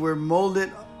Eve were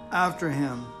molded after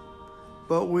him,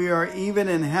 but we are even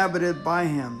inhabited by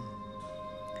him.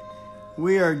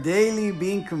 We are daily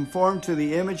being conformed to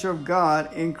the image of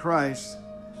God in Christ.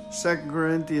 2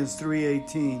 Corinthians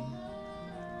 3:18.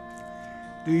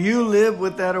 Do you live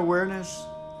with that awareness?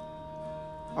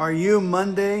 Are you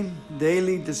mundane,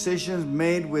 daily decisions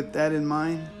made with that in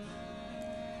mind?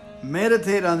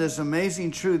 Meditate on this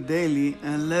amazing truth daily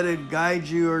and let it guide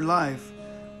your life.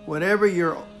 Whatever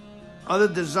your other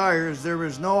desires, there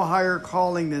is no higher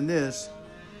calling than this.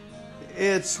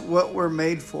 It's what we're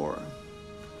made for.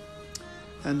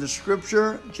 And the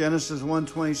scripture, Genesis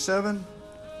 1:27,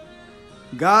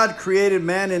 God created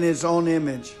man in his own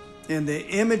image. In the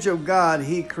image of God,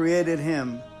 he created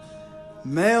him.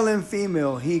 Male and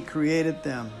female, he created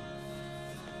them.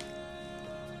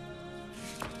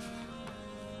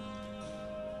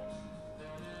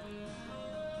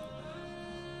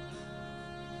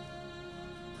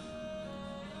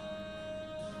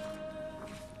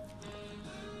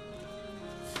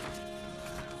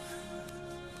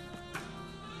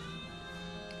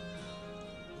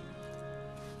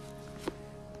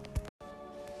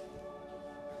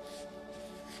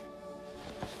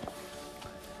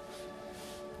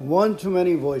 One too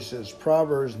many voices.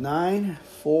 Proverbs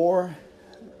 9:4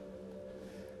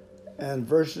 and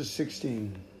verses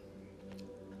 16.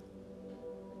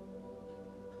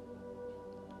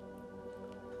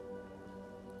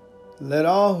 Let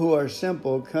all who are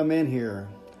simple come in here,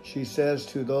 she says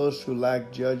to those who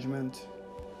lack judgment.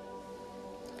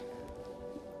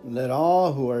 Let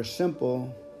all who are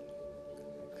simple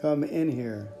come in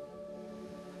here,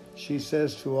 she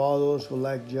says to all those who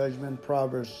lack judgment.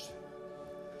 Proverbs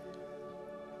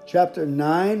chapter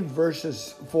 9,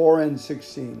 verses 4 and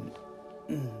 16.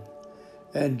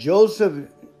 And Joseph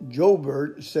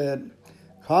Joubert said,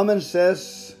 common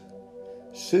sense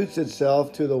suits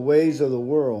itself to the ways of the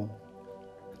world.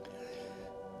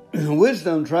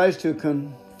 Wisdom tries to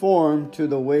conform to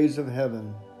the ways of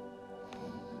heaven.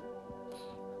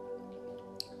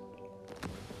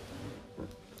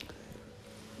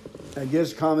 I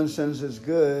guess common sense is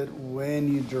good when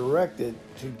you direct it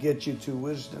to get you to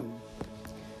wisdom.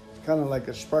 Kind of like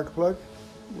a spark plug,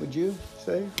 would you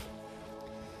say?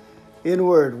 In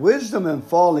word, wisdom and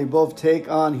folly both take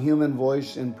on human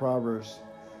voice in Proverbs.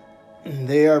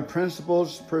 They are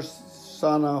principles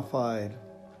personified.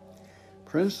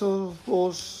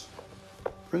 Principles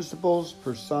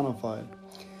personified.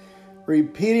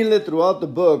 Repeatedly throughout the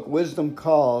book, wisdom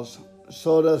calls,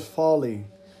 so does folly.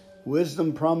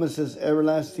 Wisdom promises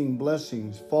everlasting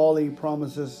blessings. Folly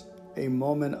promises a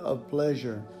moment of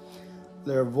pleasure.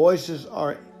 Their voices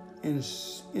are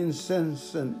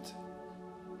incessant.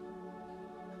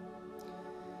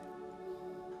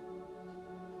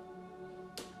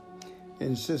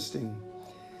 Insisting.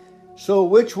 So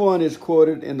which one is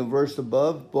quoted in the verse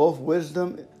above? Both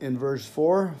wisdom in verse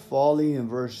 4, folly in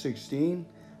verse 16.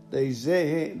 They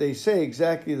say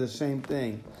exactly the same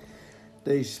thing.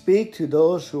 They speak to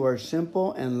those who are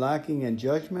simple and lacking in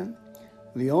judgment.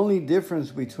 The only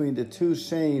difference between the two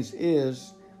sayings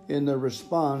is in the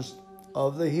response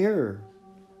of the hearer.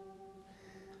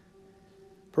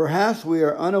 Perhaps we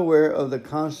are unaware of the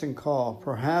constant call.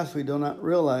 Perhaps we do not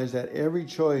realize that every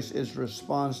choice is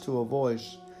response to a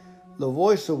voice, the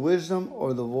voice of wisdom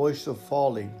or the voice of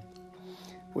folly.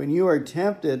 When you are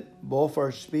tempted, both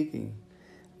are speaking.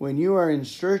 When you are in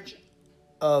search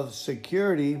of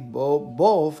security,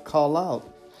 both call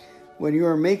out. When you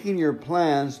are making your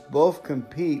plans, both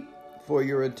compete for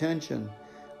your attention.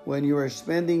 When you are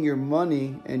spending your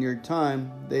money and your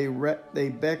time, they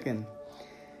beckon.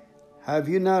 Have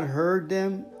you not heard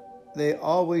them? They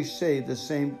always say the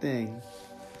same thing.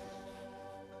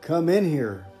 Come in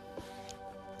here.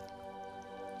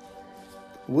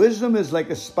 Wisdom is like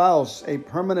a spouse, a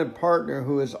permanent partner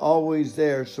who is always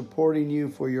there supporting you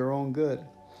for your own good.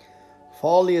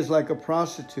 Folly is like a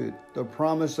prostitute. The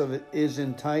promise of it is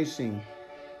enticing,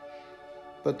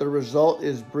 but the result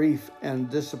is brief and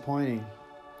disappointing.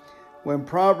 When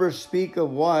Proverbs speak of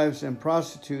wives and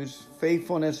prostitutes,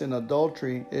 faithfulness and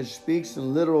adultery, it speaks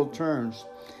in literal terms,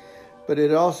 but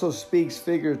it also speaks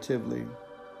figuratively.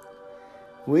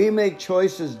 We make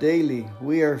choices daily.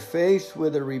 We are faced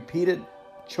with a repeated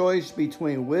choice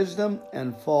between wisdom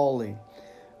and folly,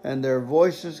 and their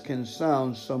voices can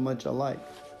sound so much alike.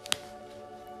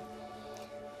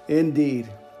 Indeed,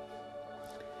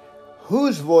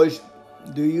 Whose voice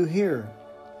do you hear?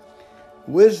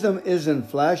 Wisdom isn't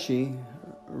flashy,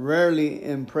 rarely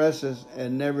impresses,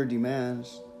 and never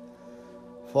demands.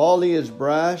 Folly is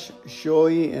brash,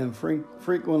 showy, and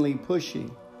frequently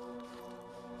pushy.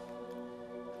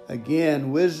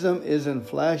 Again, wisdom isn't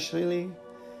flashy,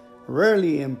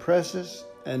 rarely impresses,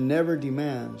 and never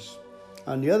demands.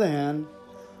 On the other hand,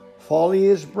 folly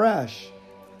is brash,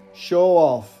 show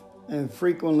off, and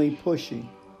frequently pushy.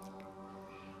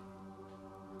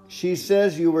 She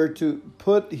says you were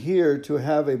put here to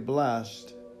have a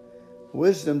blast.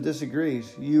 Wisdom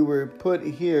disagrees. You were put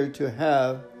here to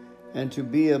have and to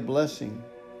be a blessing.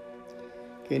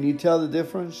 Can you tell the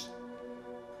difference?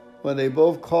 When they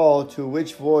both call, to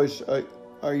which voice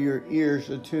are your ears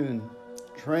attuned?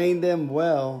 Train them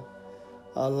well.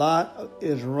 A lot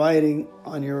is riding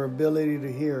on your ability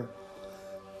to hear.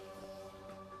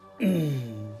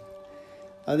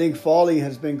 I think folly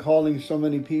has been calling so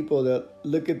many people that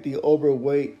look at the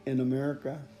overweight in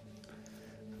America.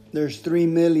 There's 3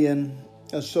 million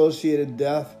associated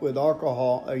deaths with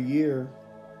alcohol a year.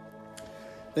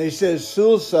 They say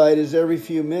suicide is every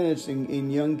few minutes in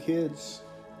young kids.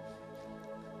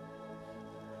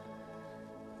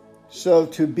 So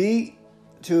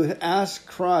to ask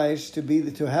Christ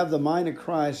to have the mind of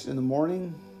Christ in the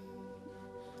morning,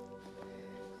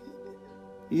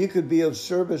 you could be of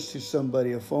service to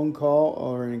somebody, a phone call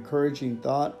or an encouraging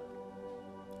thought.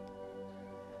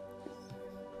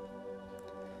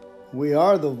 We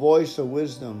are the voice of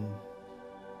wisdom.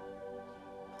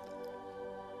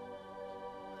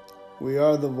 We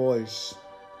are the voice.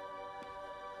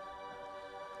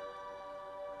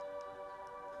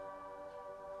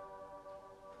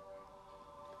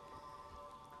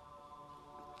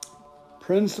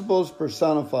 Principles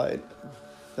personified.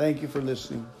 Thank you for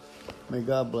listening. May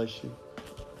God bless you.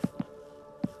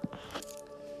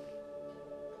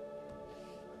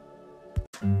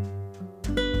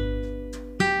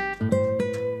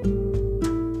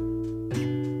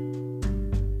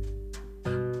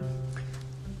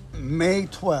 May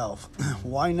 12.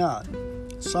 Why not?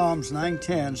 Psalms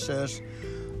 9:10 says,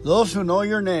 "Those who know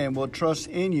your name will trust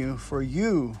in you, for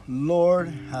you, Lord,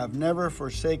 have never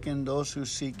forsaken those who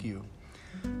seek you."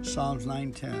 Psalms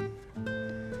 9:10.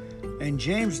 And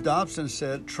James Dobson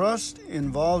said, "Trust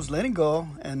involves letting go,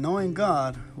 and knowing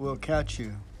God will catch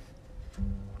you."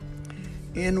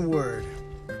 Inward.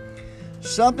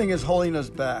 Something is holding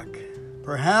us back.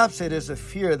 Perhaps it is a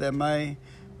fear that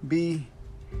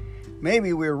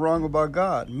maybe we're wrong about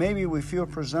God. Maybe we feel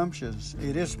presumptuous.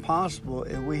 It is possible,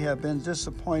 if we have been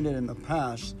disappointed in the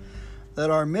past,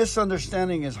 that our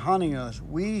misunderstanding is haunting us.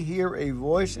 We hear a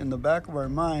voice in the back of our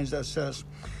minds that says,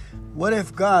 "What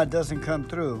if God doesn't come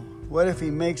through? What if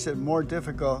He makes it more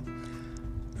difficult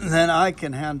than I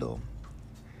can handle?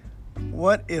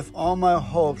 What if all my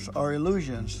hopes are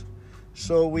illusions?"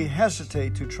 So we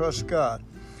hesitate to trust God.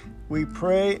 We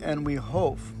pray and we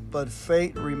hope, but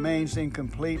faith remains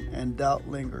incomplete and doubt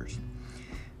lingers.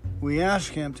 We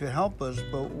ask Him to help us,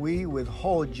 but we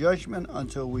withhold judgment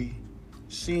until we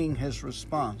see His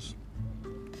response.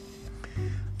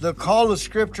 The call of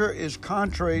Scripture is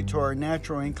contrary to our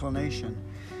natural inclination.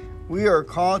 We are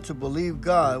called to believe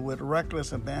God with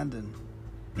reckless abandon.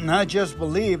 Not just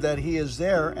believe that He is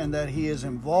there and that He is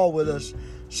involved with us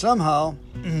somehow,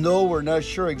 though we're not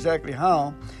sure exactly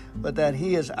how, but that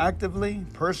He is actively,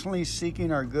 personally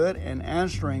seeking our good and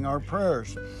answering our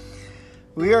prayers.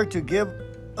 We are to give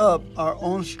up our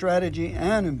own strategy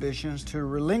and ambitions, to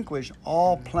relinquish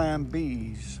all plan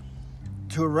Bs,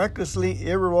 to recklessly,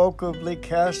 irrevocably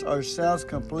cast ourselves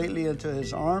completely into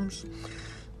His arms.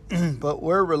 But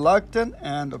we're reluctant,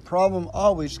 and the problem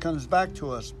always comes back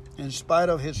to us. In spite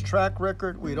of His track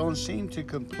record, we don't seem to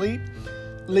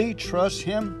completely trust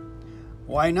Him.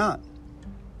 Why not?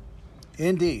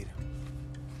 Indeed,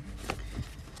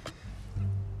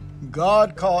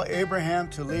 God called Abraham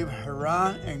to leave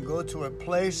Haran and go to a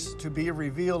place to be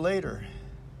revealed later.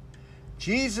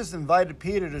 Jesus invited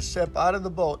Peter to step out of the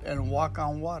boat and walk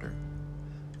on water.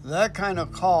 That kind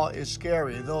of call is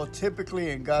scary, though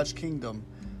typically in God's kingdom.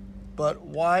 But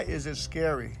why is it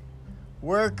scary?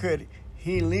 Where could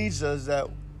He lead us that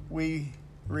we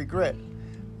regret?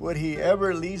 Would He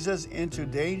ever lead us into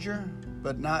danger,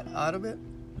 but not out of it?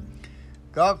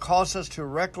 God calls us to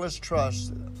reckless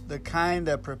trust, the kind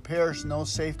that prepares no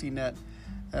safety net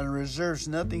and reserves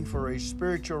nothing for a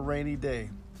spiritual rainy day.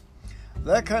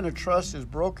 That kind of trust is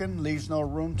broken, leaves no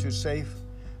room to save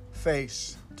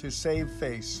face.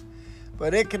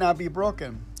 But it cannot be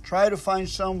broken. Try to find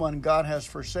someone God has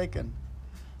forsaken.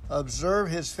 Observe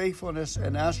His faithfulness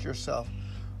and ask yourself,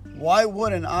 why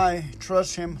wouldn't I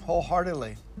trust Him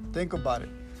wholeheartedly? Think about it.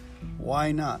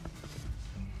 Why not?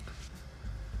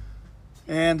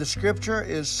 And the scripture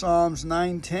is Psalms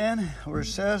 9:10, where it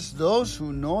says, "Those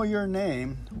who know your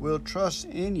name will trust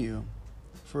in you,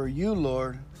 for you,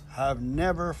 Lord, have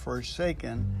never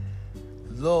forsaken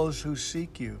those who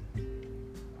seek you."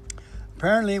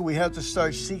 Apparently, we have to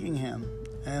start seeking him,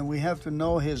 and we have to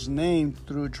know his name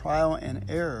through trial and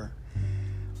error.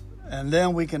 And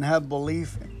then we can have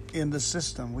belief in the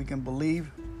system. We can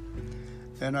believe,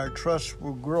 and our trust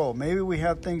will grow. Maybe we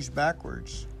have things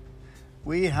backwards.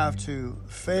 We have to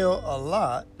fail a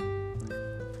lot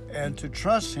and to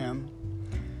trust him,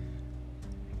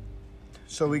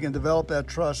 so we can develop that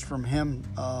trust from him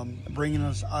bringing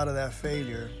us out of that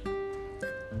failure.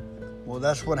 Well,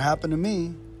 that's what happened to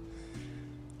me.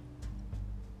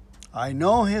 I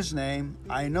know his name.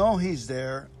 I know he's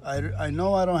there. I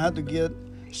know I don't have to get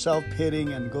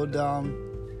self-pitying and go down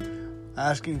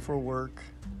asking for work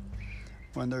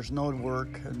when there's no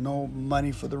work and no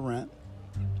money for the rent.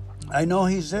 I know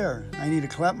he's there. I need to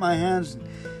clap my hands,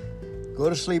 go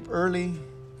to sleep early,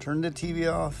 turn the TV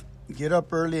off, get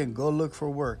up early and go look for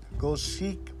work. Go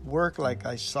seek work like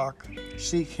I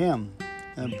seek him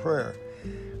in prayer.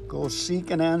 Go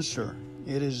seek an answer.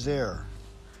 It is there.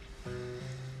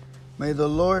 May the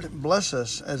Lord bless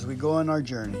us as we go on our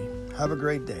journey. Have a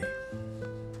great day.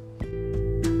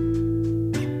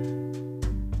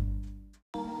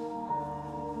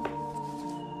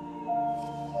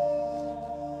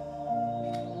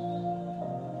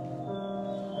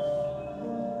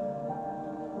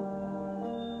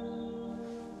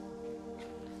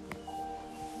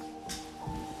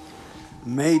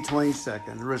 May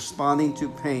 22nd, responding to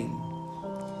pain.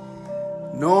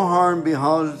 No harm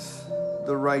befalls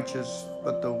the righteous,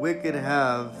 but the wicked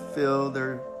have filled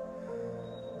their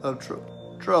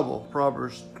trouble.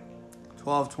 Proverbs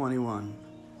 12:21.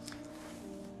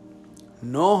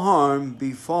 No harm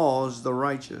befalls the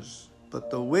righteous, but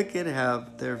the wicked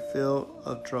have their fill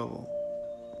of trouble.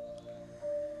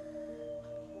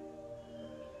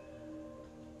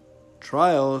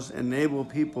 Trials enable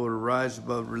people to rise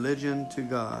above religion to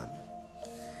God.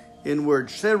 In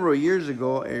words, several years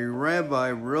ago, a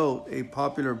rabbi wrote a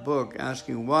popular book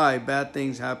asking why bad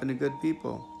things happen to good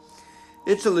people.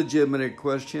 It's a legitimate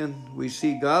question. We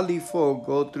see godly folk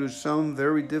go through some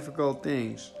very difficult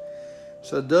things.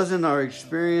 So doesn't our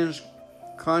experience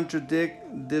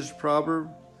contradict this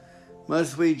proverb?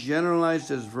 Must we generalize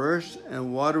this verse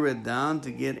and water it down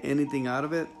to get anything out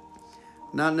of it?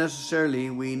 Not necessarily.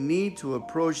 We need to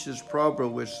approach this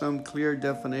proverb with some clear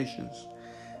definitions.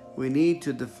 We need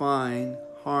to define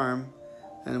harm,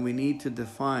 and we need to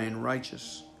define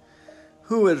righteous.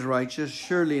 Who is righteous?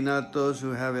 Surely not those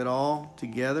who have it all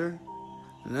together.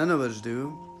 None of us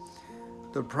do.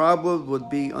 The proverb would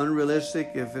be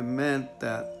unrealistic if it meant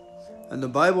that. And the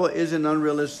Bible isn't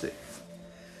unrealistic.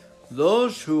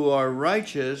 Those who are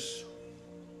righteous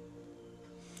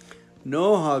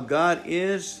know how God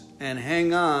is and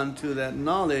hang on to that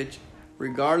knowledge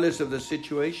regardless of the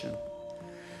situation.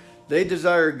 They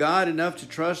desire God enough to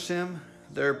trust him.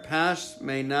 Their past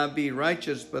may not be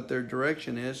righteous, but their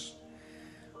direction is.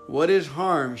 What is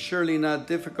harm? Surely not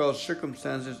difficult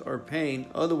circumstances or pain.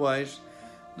 Otherwise,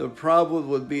 the proverb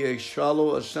would be a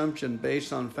shallow assumption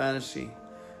based on fantasy.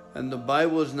 And the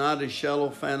Bible is not a shallow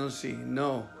fantasy.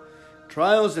 No.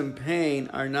 Trials and pain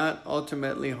are not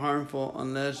ultimately harmful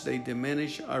unless they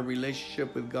diminish our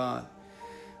relationship with God.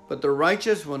 But the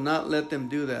righteous will not let them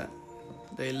do that.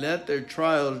 They let their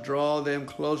trials draw them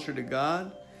closer to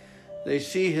God. They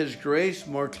see his grace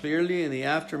more clearly in the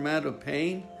aftermath of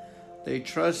pain. They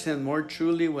trust him more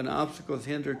truly when obstacles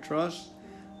hinder trust.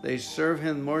 They serve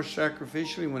him more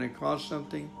sacrificially when it costs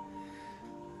something.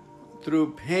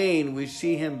 Through pain, we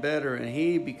see him better, and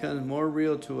he becomes more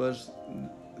real to us.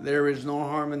 There is no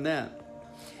harm in that.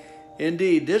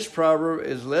 Indeed, this proverb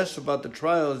is less about the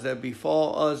trials that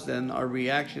befall us than our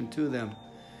reaction to them.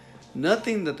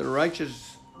 Nothing that the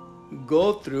righteous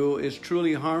go through is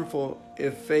truly harmful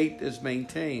if faith is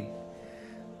maintained.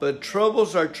 But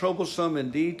troubles are troublesome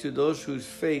indeed to those whose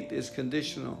faith is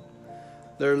conditional.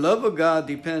 Their love of God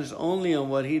depends only on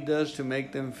what he does to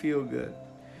make them feel good.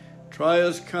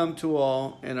 Trials come to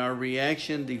all, and our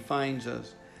reaction defines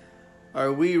us.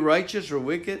 Are we righteous or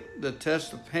wicked? The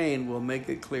test of pain will make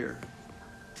it clear.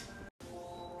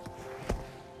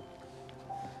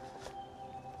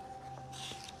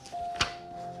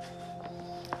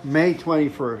 May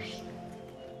 21st.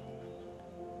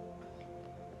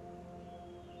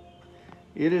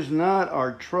 It is not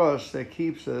our trust that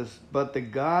keeps us, but the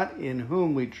God in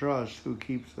whom we trust who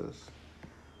keeps us.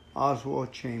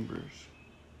 Oswald Chambers.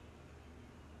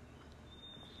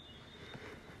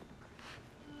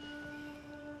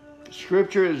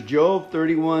 Scripture is Job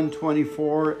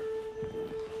 31:24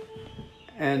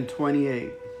 and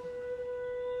 28.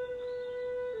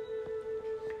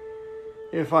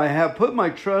 If I have put my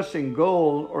trust in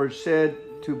gold, or said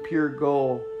to pure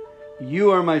gold,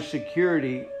 you are my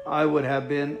security, I would have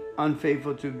been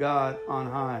unfaithful to God on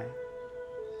high.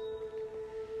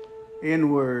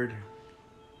 Inward.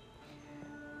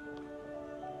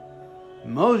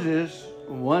 Moses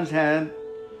once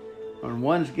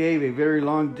gave a very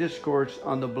long discourse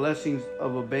on the blessings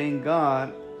of obeying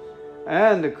God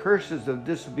and the curses of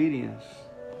disobedience.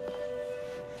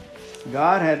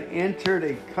 God had entered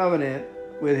a covenant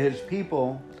with his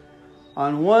people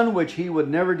on one which he would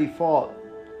never default.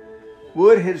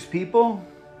 Would his people?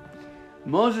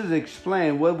 Moses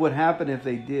explained what would happen if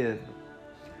they did.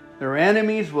 Their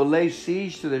enemies will lay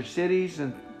siege to their cities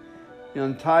and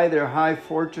untie their high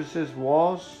fortresses'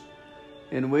 walls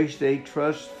in which they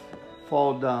trust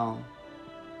fall down.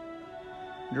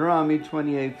 Deuteronomy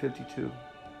 28:52.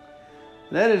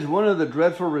 That is one of the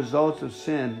dreadful results of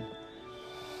sin.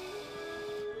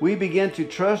 We begin to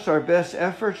trust our best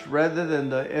efforts rather than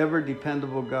the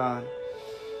ever-dependable God.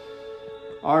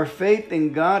 Our faith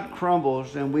in God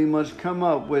crumbles, and we must come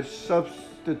up with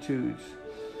substitutes.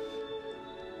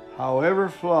 However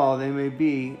flawed they may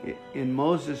be, in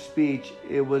Moses' speech,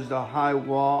 it was the high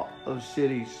wall of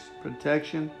cities,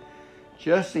 protection,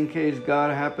 just in case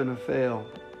God happened to fail.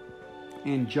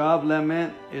 In Job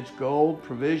lament, it's gold,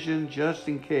 provision, just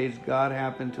in case God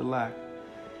happened to lack.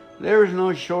 There is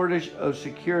no shortage of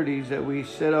securities that we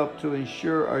set up to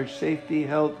ensure our safety,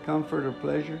 health, comfort, or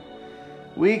pleasure.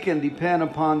 We can depend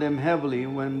upon them heavily.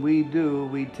 When we do,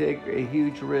 we take a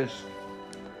huge risk.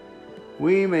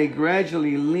 We may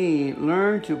gradually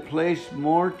learn to place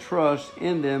more trust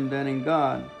in them than in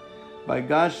God. By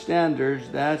God's standards,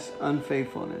 that's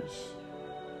unfaithfulness.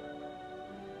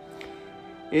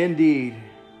 Indeed,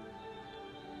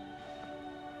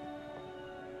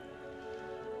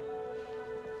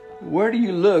 where do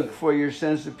you look for your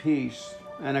sense of peace?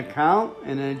 An account,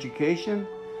 an education,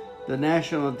 the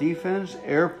national defense,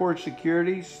 airport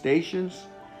security, stations,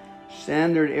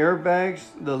 standard airbags?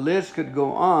 The list could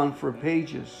go on for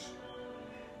pages.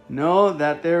 Know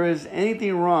that there is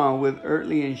anything wrong with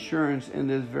earthly insurance in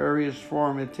this various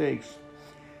form it takes.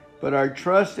 But our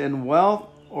trust in wealth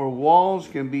or walls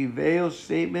can be veiled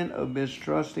statement of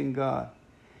mistrusting God.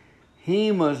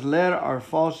 He must let our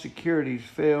false securities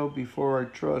fail before our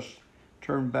trust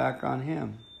turn back on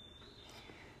him.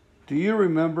 Do you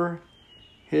remember?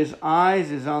 His eyes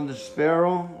is on the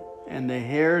sparrow, and the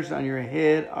hairs on your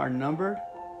head are numbered.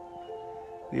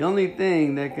 The only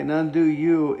thing that can undo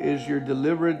you is your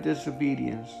deliberate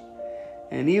disobedience.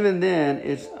 And even then,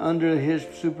 it's under his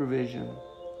supervision.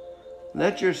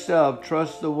 Let yourself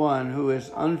trust the one who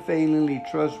is unfailingly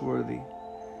trustworthy.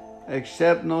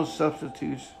 Accept no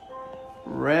substitutes.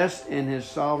 Rest in his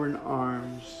sovereign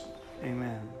arms.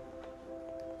 Amen.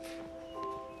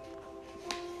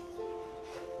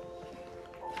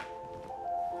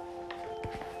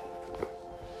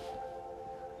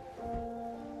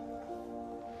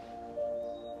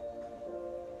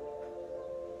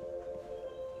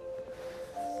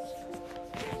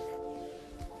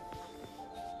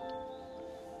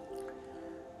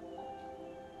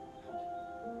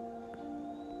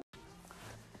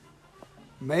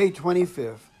 May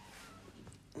 25th,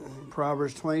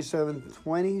 Proverbs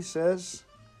 27:20 says,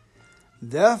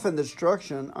 death and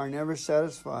destruction are never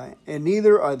satisfied, and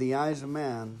neither are the eyes of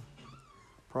man.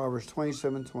 Proverbs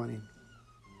 27:20.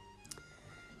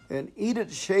 And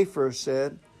Edith Schaefer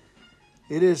said,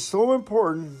 it is so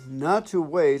important not to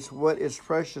waste what is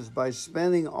precious by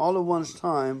spending all of one's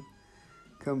time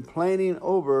complaining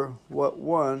over what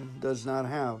one does not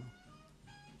have.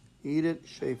 Edith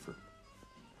Schaefer.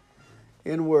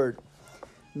 In word,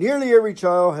 nearly every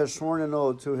child has sworn an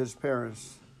oath to his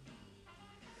parents.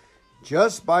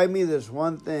 Just buy me this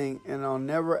one thing and I'll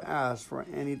never ask for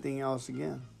anything else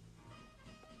again.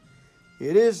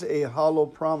 It is a hollow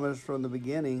promise from the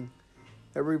beginning.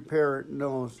 Every parent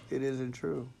knows it isn't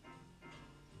true.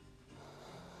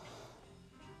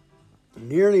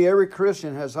 Nearly every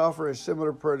Christian has offered a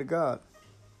similar prayer to God.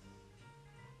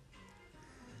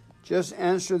 Just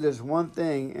answer this one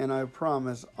thing and I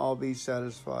promise I'll be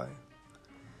satisfied.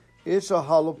 It's a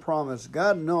hollow promise.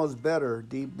 God knows better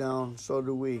deep down, so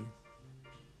do we.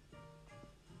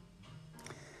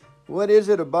 What is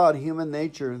it about human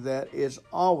nature that is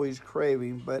always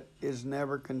craving but is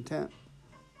never content?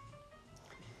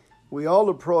 We all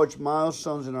approach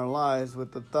milestones in our lives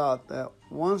with the thought that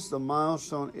once the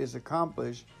milestone is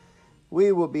accomplished,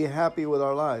 we will be happy with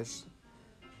our lives.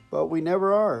 But we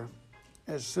never are.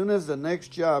 As soon as the next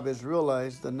job is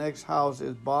realized, the next house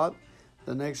is bought,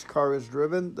 the next car is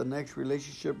driven, the next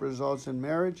relationship results in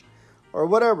marriage, or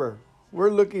whatever we're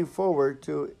looking forward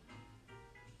to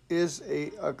is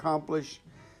accomplished,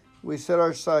 we set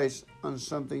our sights on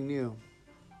something new.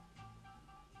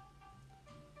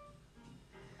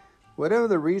 Whatever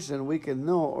the reason, we can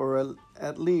know or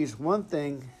at least one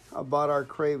thing about our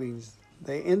cravings.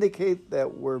 They indicate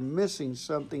that we're missing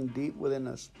something deep within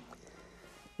us.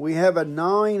 We have a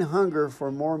gnawing hunger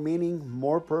for more meaning,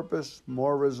 more purpose,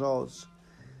 more results.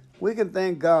 We can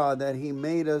thank God that He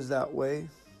made us that way.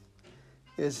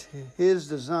 It's His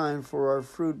design for our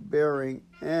fruit bearing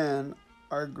and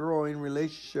our growing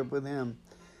relationship with Him.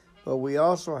 But we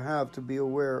also have to be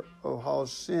aware of how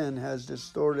sin has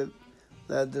distorted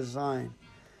that design.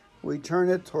 We turn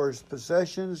it towards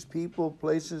possessions, people,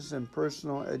 places, and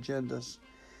personal agendas.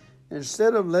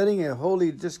 Instead of letting a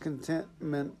holy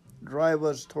discontentment drive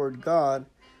us toward God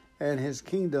and His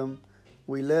kingdom,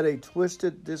 we let a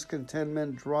twisted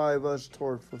discontentment drive us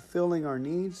toward fulfilling our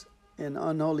needs in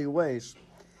unholy ways.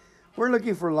 We're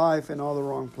looking for life in all the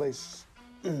wrong places.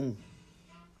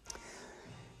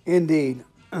 Indeed,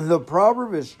 the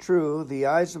proverb is true, the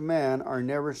eyes of man are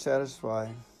never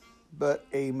satisfied, but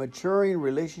a maturing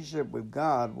relationship with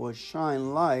God will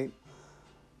shine light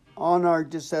on our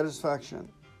dissatisfaction.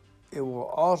 It will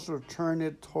also turn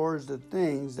it towards the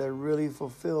things that really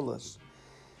fulfill us.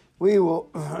 We will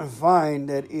find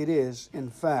that it is, in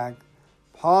fact,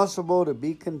 possible to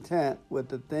be content with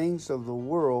the things of the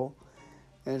world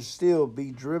and still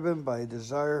be driven by a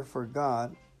desire for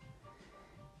God.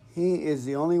 He is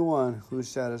the only one who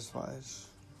satisfies.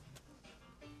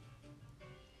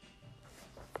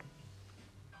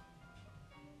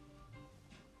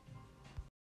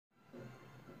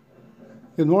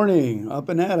 Good morning, Up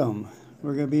and Adam.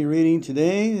 We're going to be reading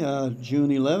today, June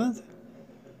 11th. It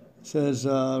says,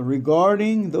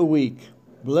 regarding the weak,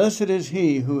 blessed is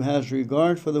he who has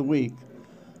regard for the weak.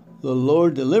 The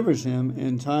Lord delivers him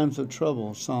in times of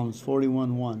trouble. Psalms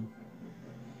 41:1.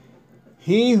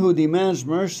 He who demands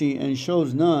mercy and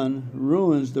shows none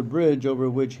ruins the bridge over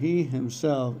which he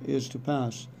himself is to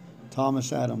pass.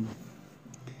 Thomas Adam.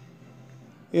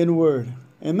 In word,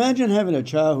 imagine having a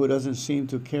child who doesn't seem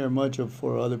to care much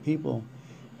for other people.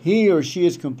 He or she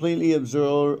is completely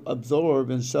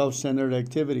absorbed in self-centered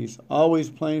activities, always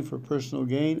playing for personal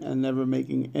gain and never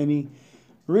making any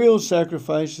real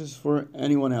sacrifices for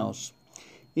anyone else.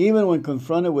 Even when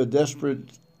confronted with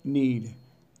desperate need,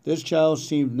 this child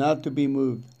seems not to be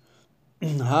moved.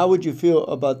 How would you feel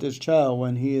about this child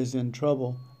when he is in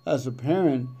trouble? As a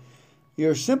parent,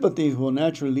 your sympathies will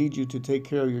naturally lead you to take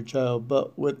care of your child,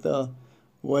 but with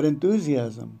what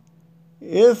enthusiasm?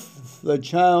 If the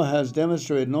child has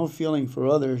demonstrated no feeling for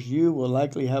others, you will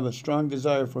likely have a strong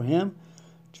desire for him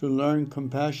to learn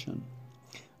compassion.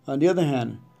 On the other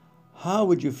hand, how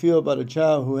would you feel about a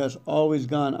child who has always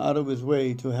gone out of his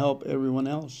way to help everyone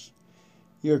else?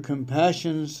 Your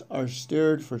compassions are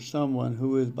stirred for someone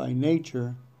who is by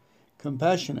nature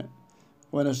compassionate.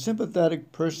 When a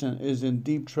sympathetic person is in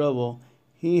deep trouble,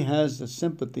 he has the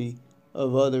sympathy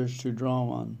of others to draw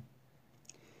on.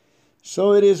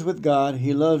 So it is with God.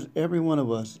 He loves every one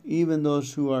of us, even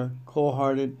those who are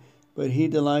cold-hearted, but He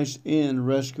delights in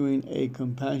rescuing a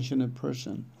compassionate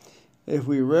person. If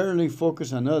we rarely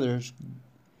focus on others,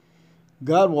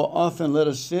 God will often let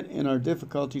us sit in our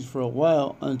difficulties for a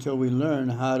while until we learn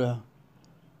how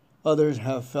others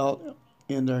have felt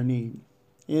in their need.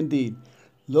 Indeed,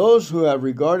 those who have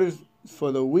regarded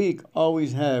for the weak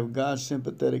always have God's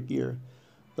sympathetic ear.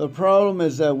 The problem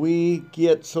is that we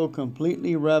get so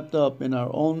completely wrapped up in our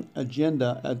own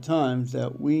agenda at times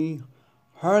that we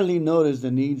hardly notice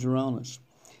the needs around us.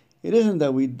 It isn't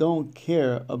that we don't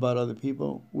care about other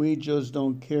people. We just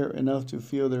don't care enough to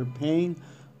feel their pain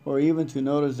or even to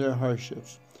notice their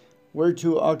hardships. We're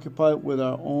too occupied with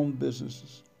our own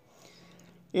businesses.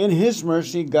 In His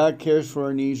mercy, God cares for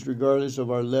our needs regardless of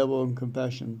our level of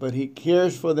compassion, but He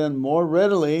cares for them more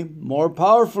readily, more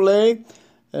powerfully,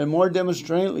 and more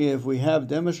demonstratively if we have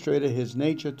demonstrated His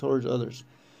nature towards others.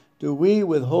 Do we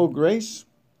withhold grace?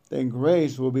 Then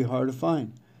grace will be hard to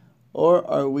find. Or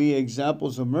are we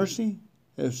examples of mercy?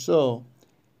 If so,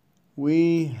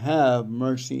 we have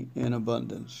mercy in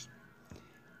abundance.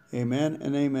 Amen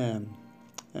and amen.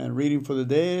 And reading for the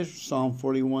day is Psalm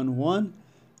 41:1.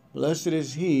 Blessed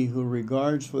is he who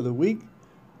regards for the weak.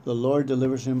 The Lord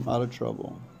delivers him out of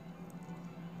trouble.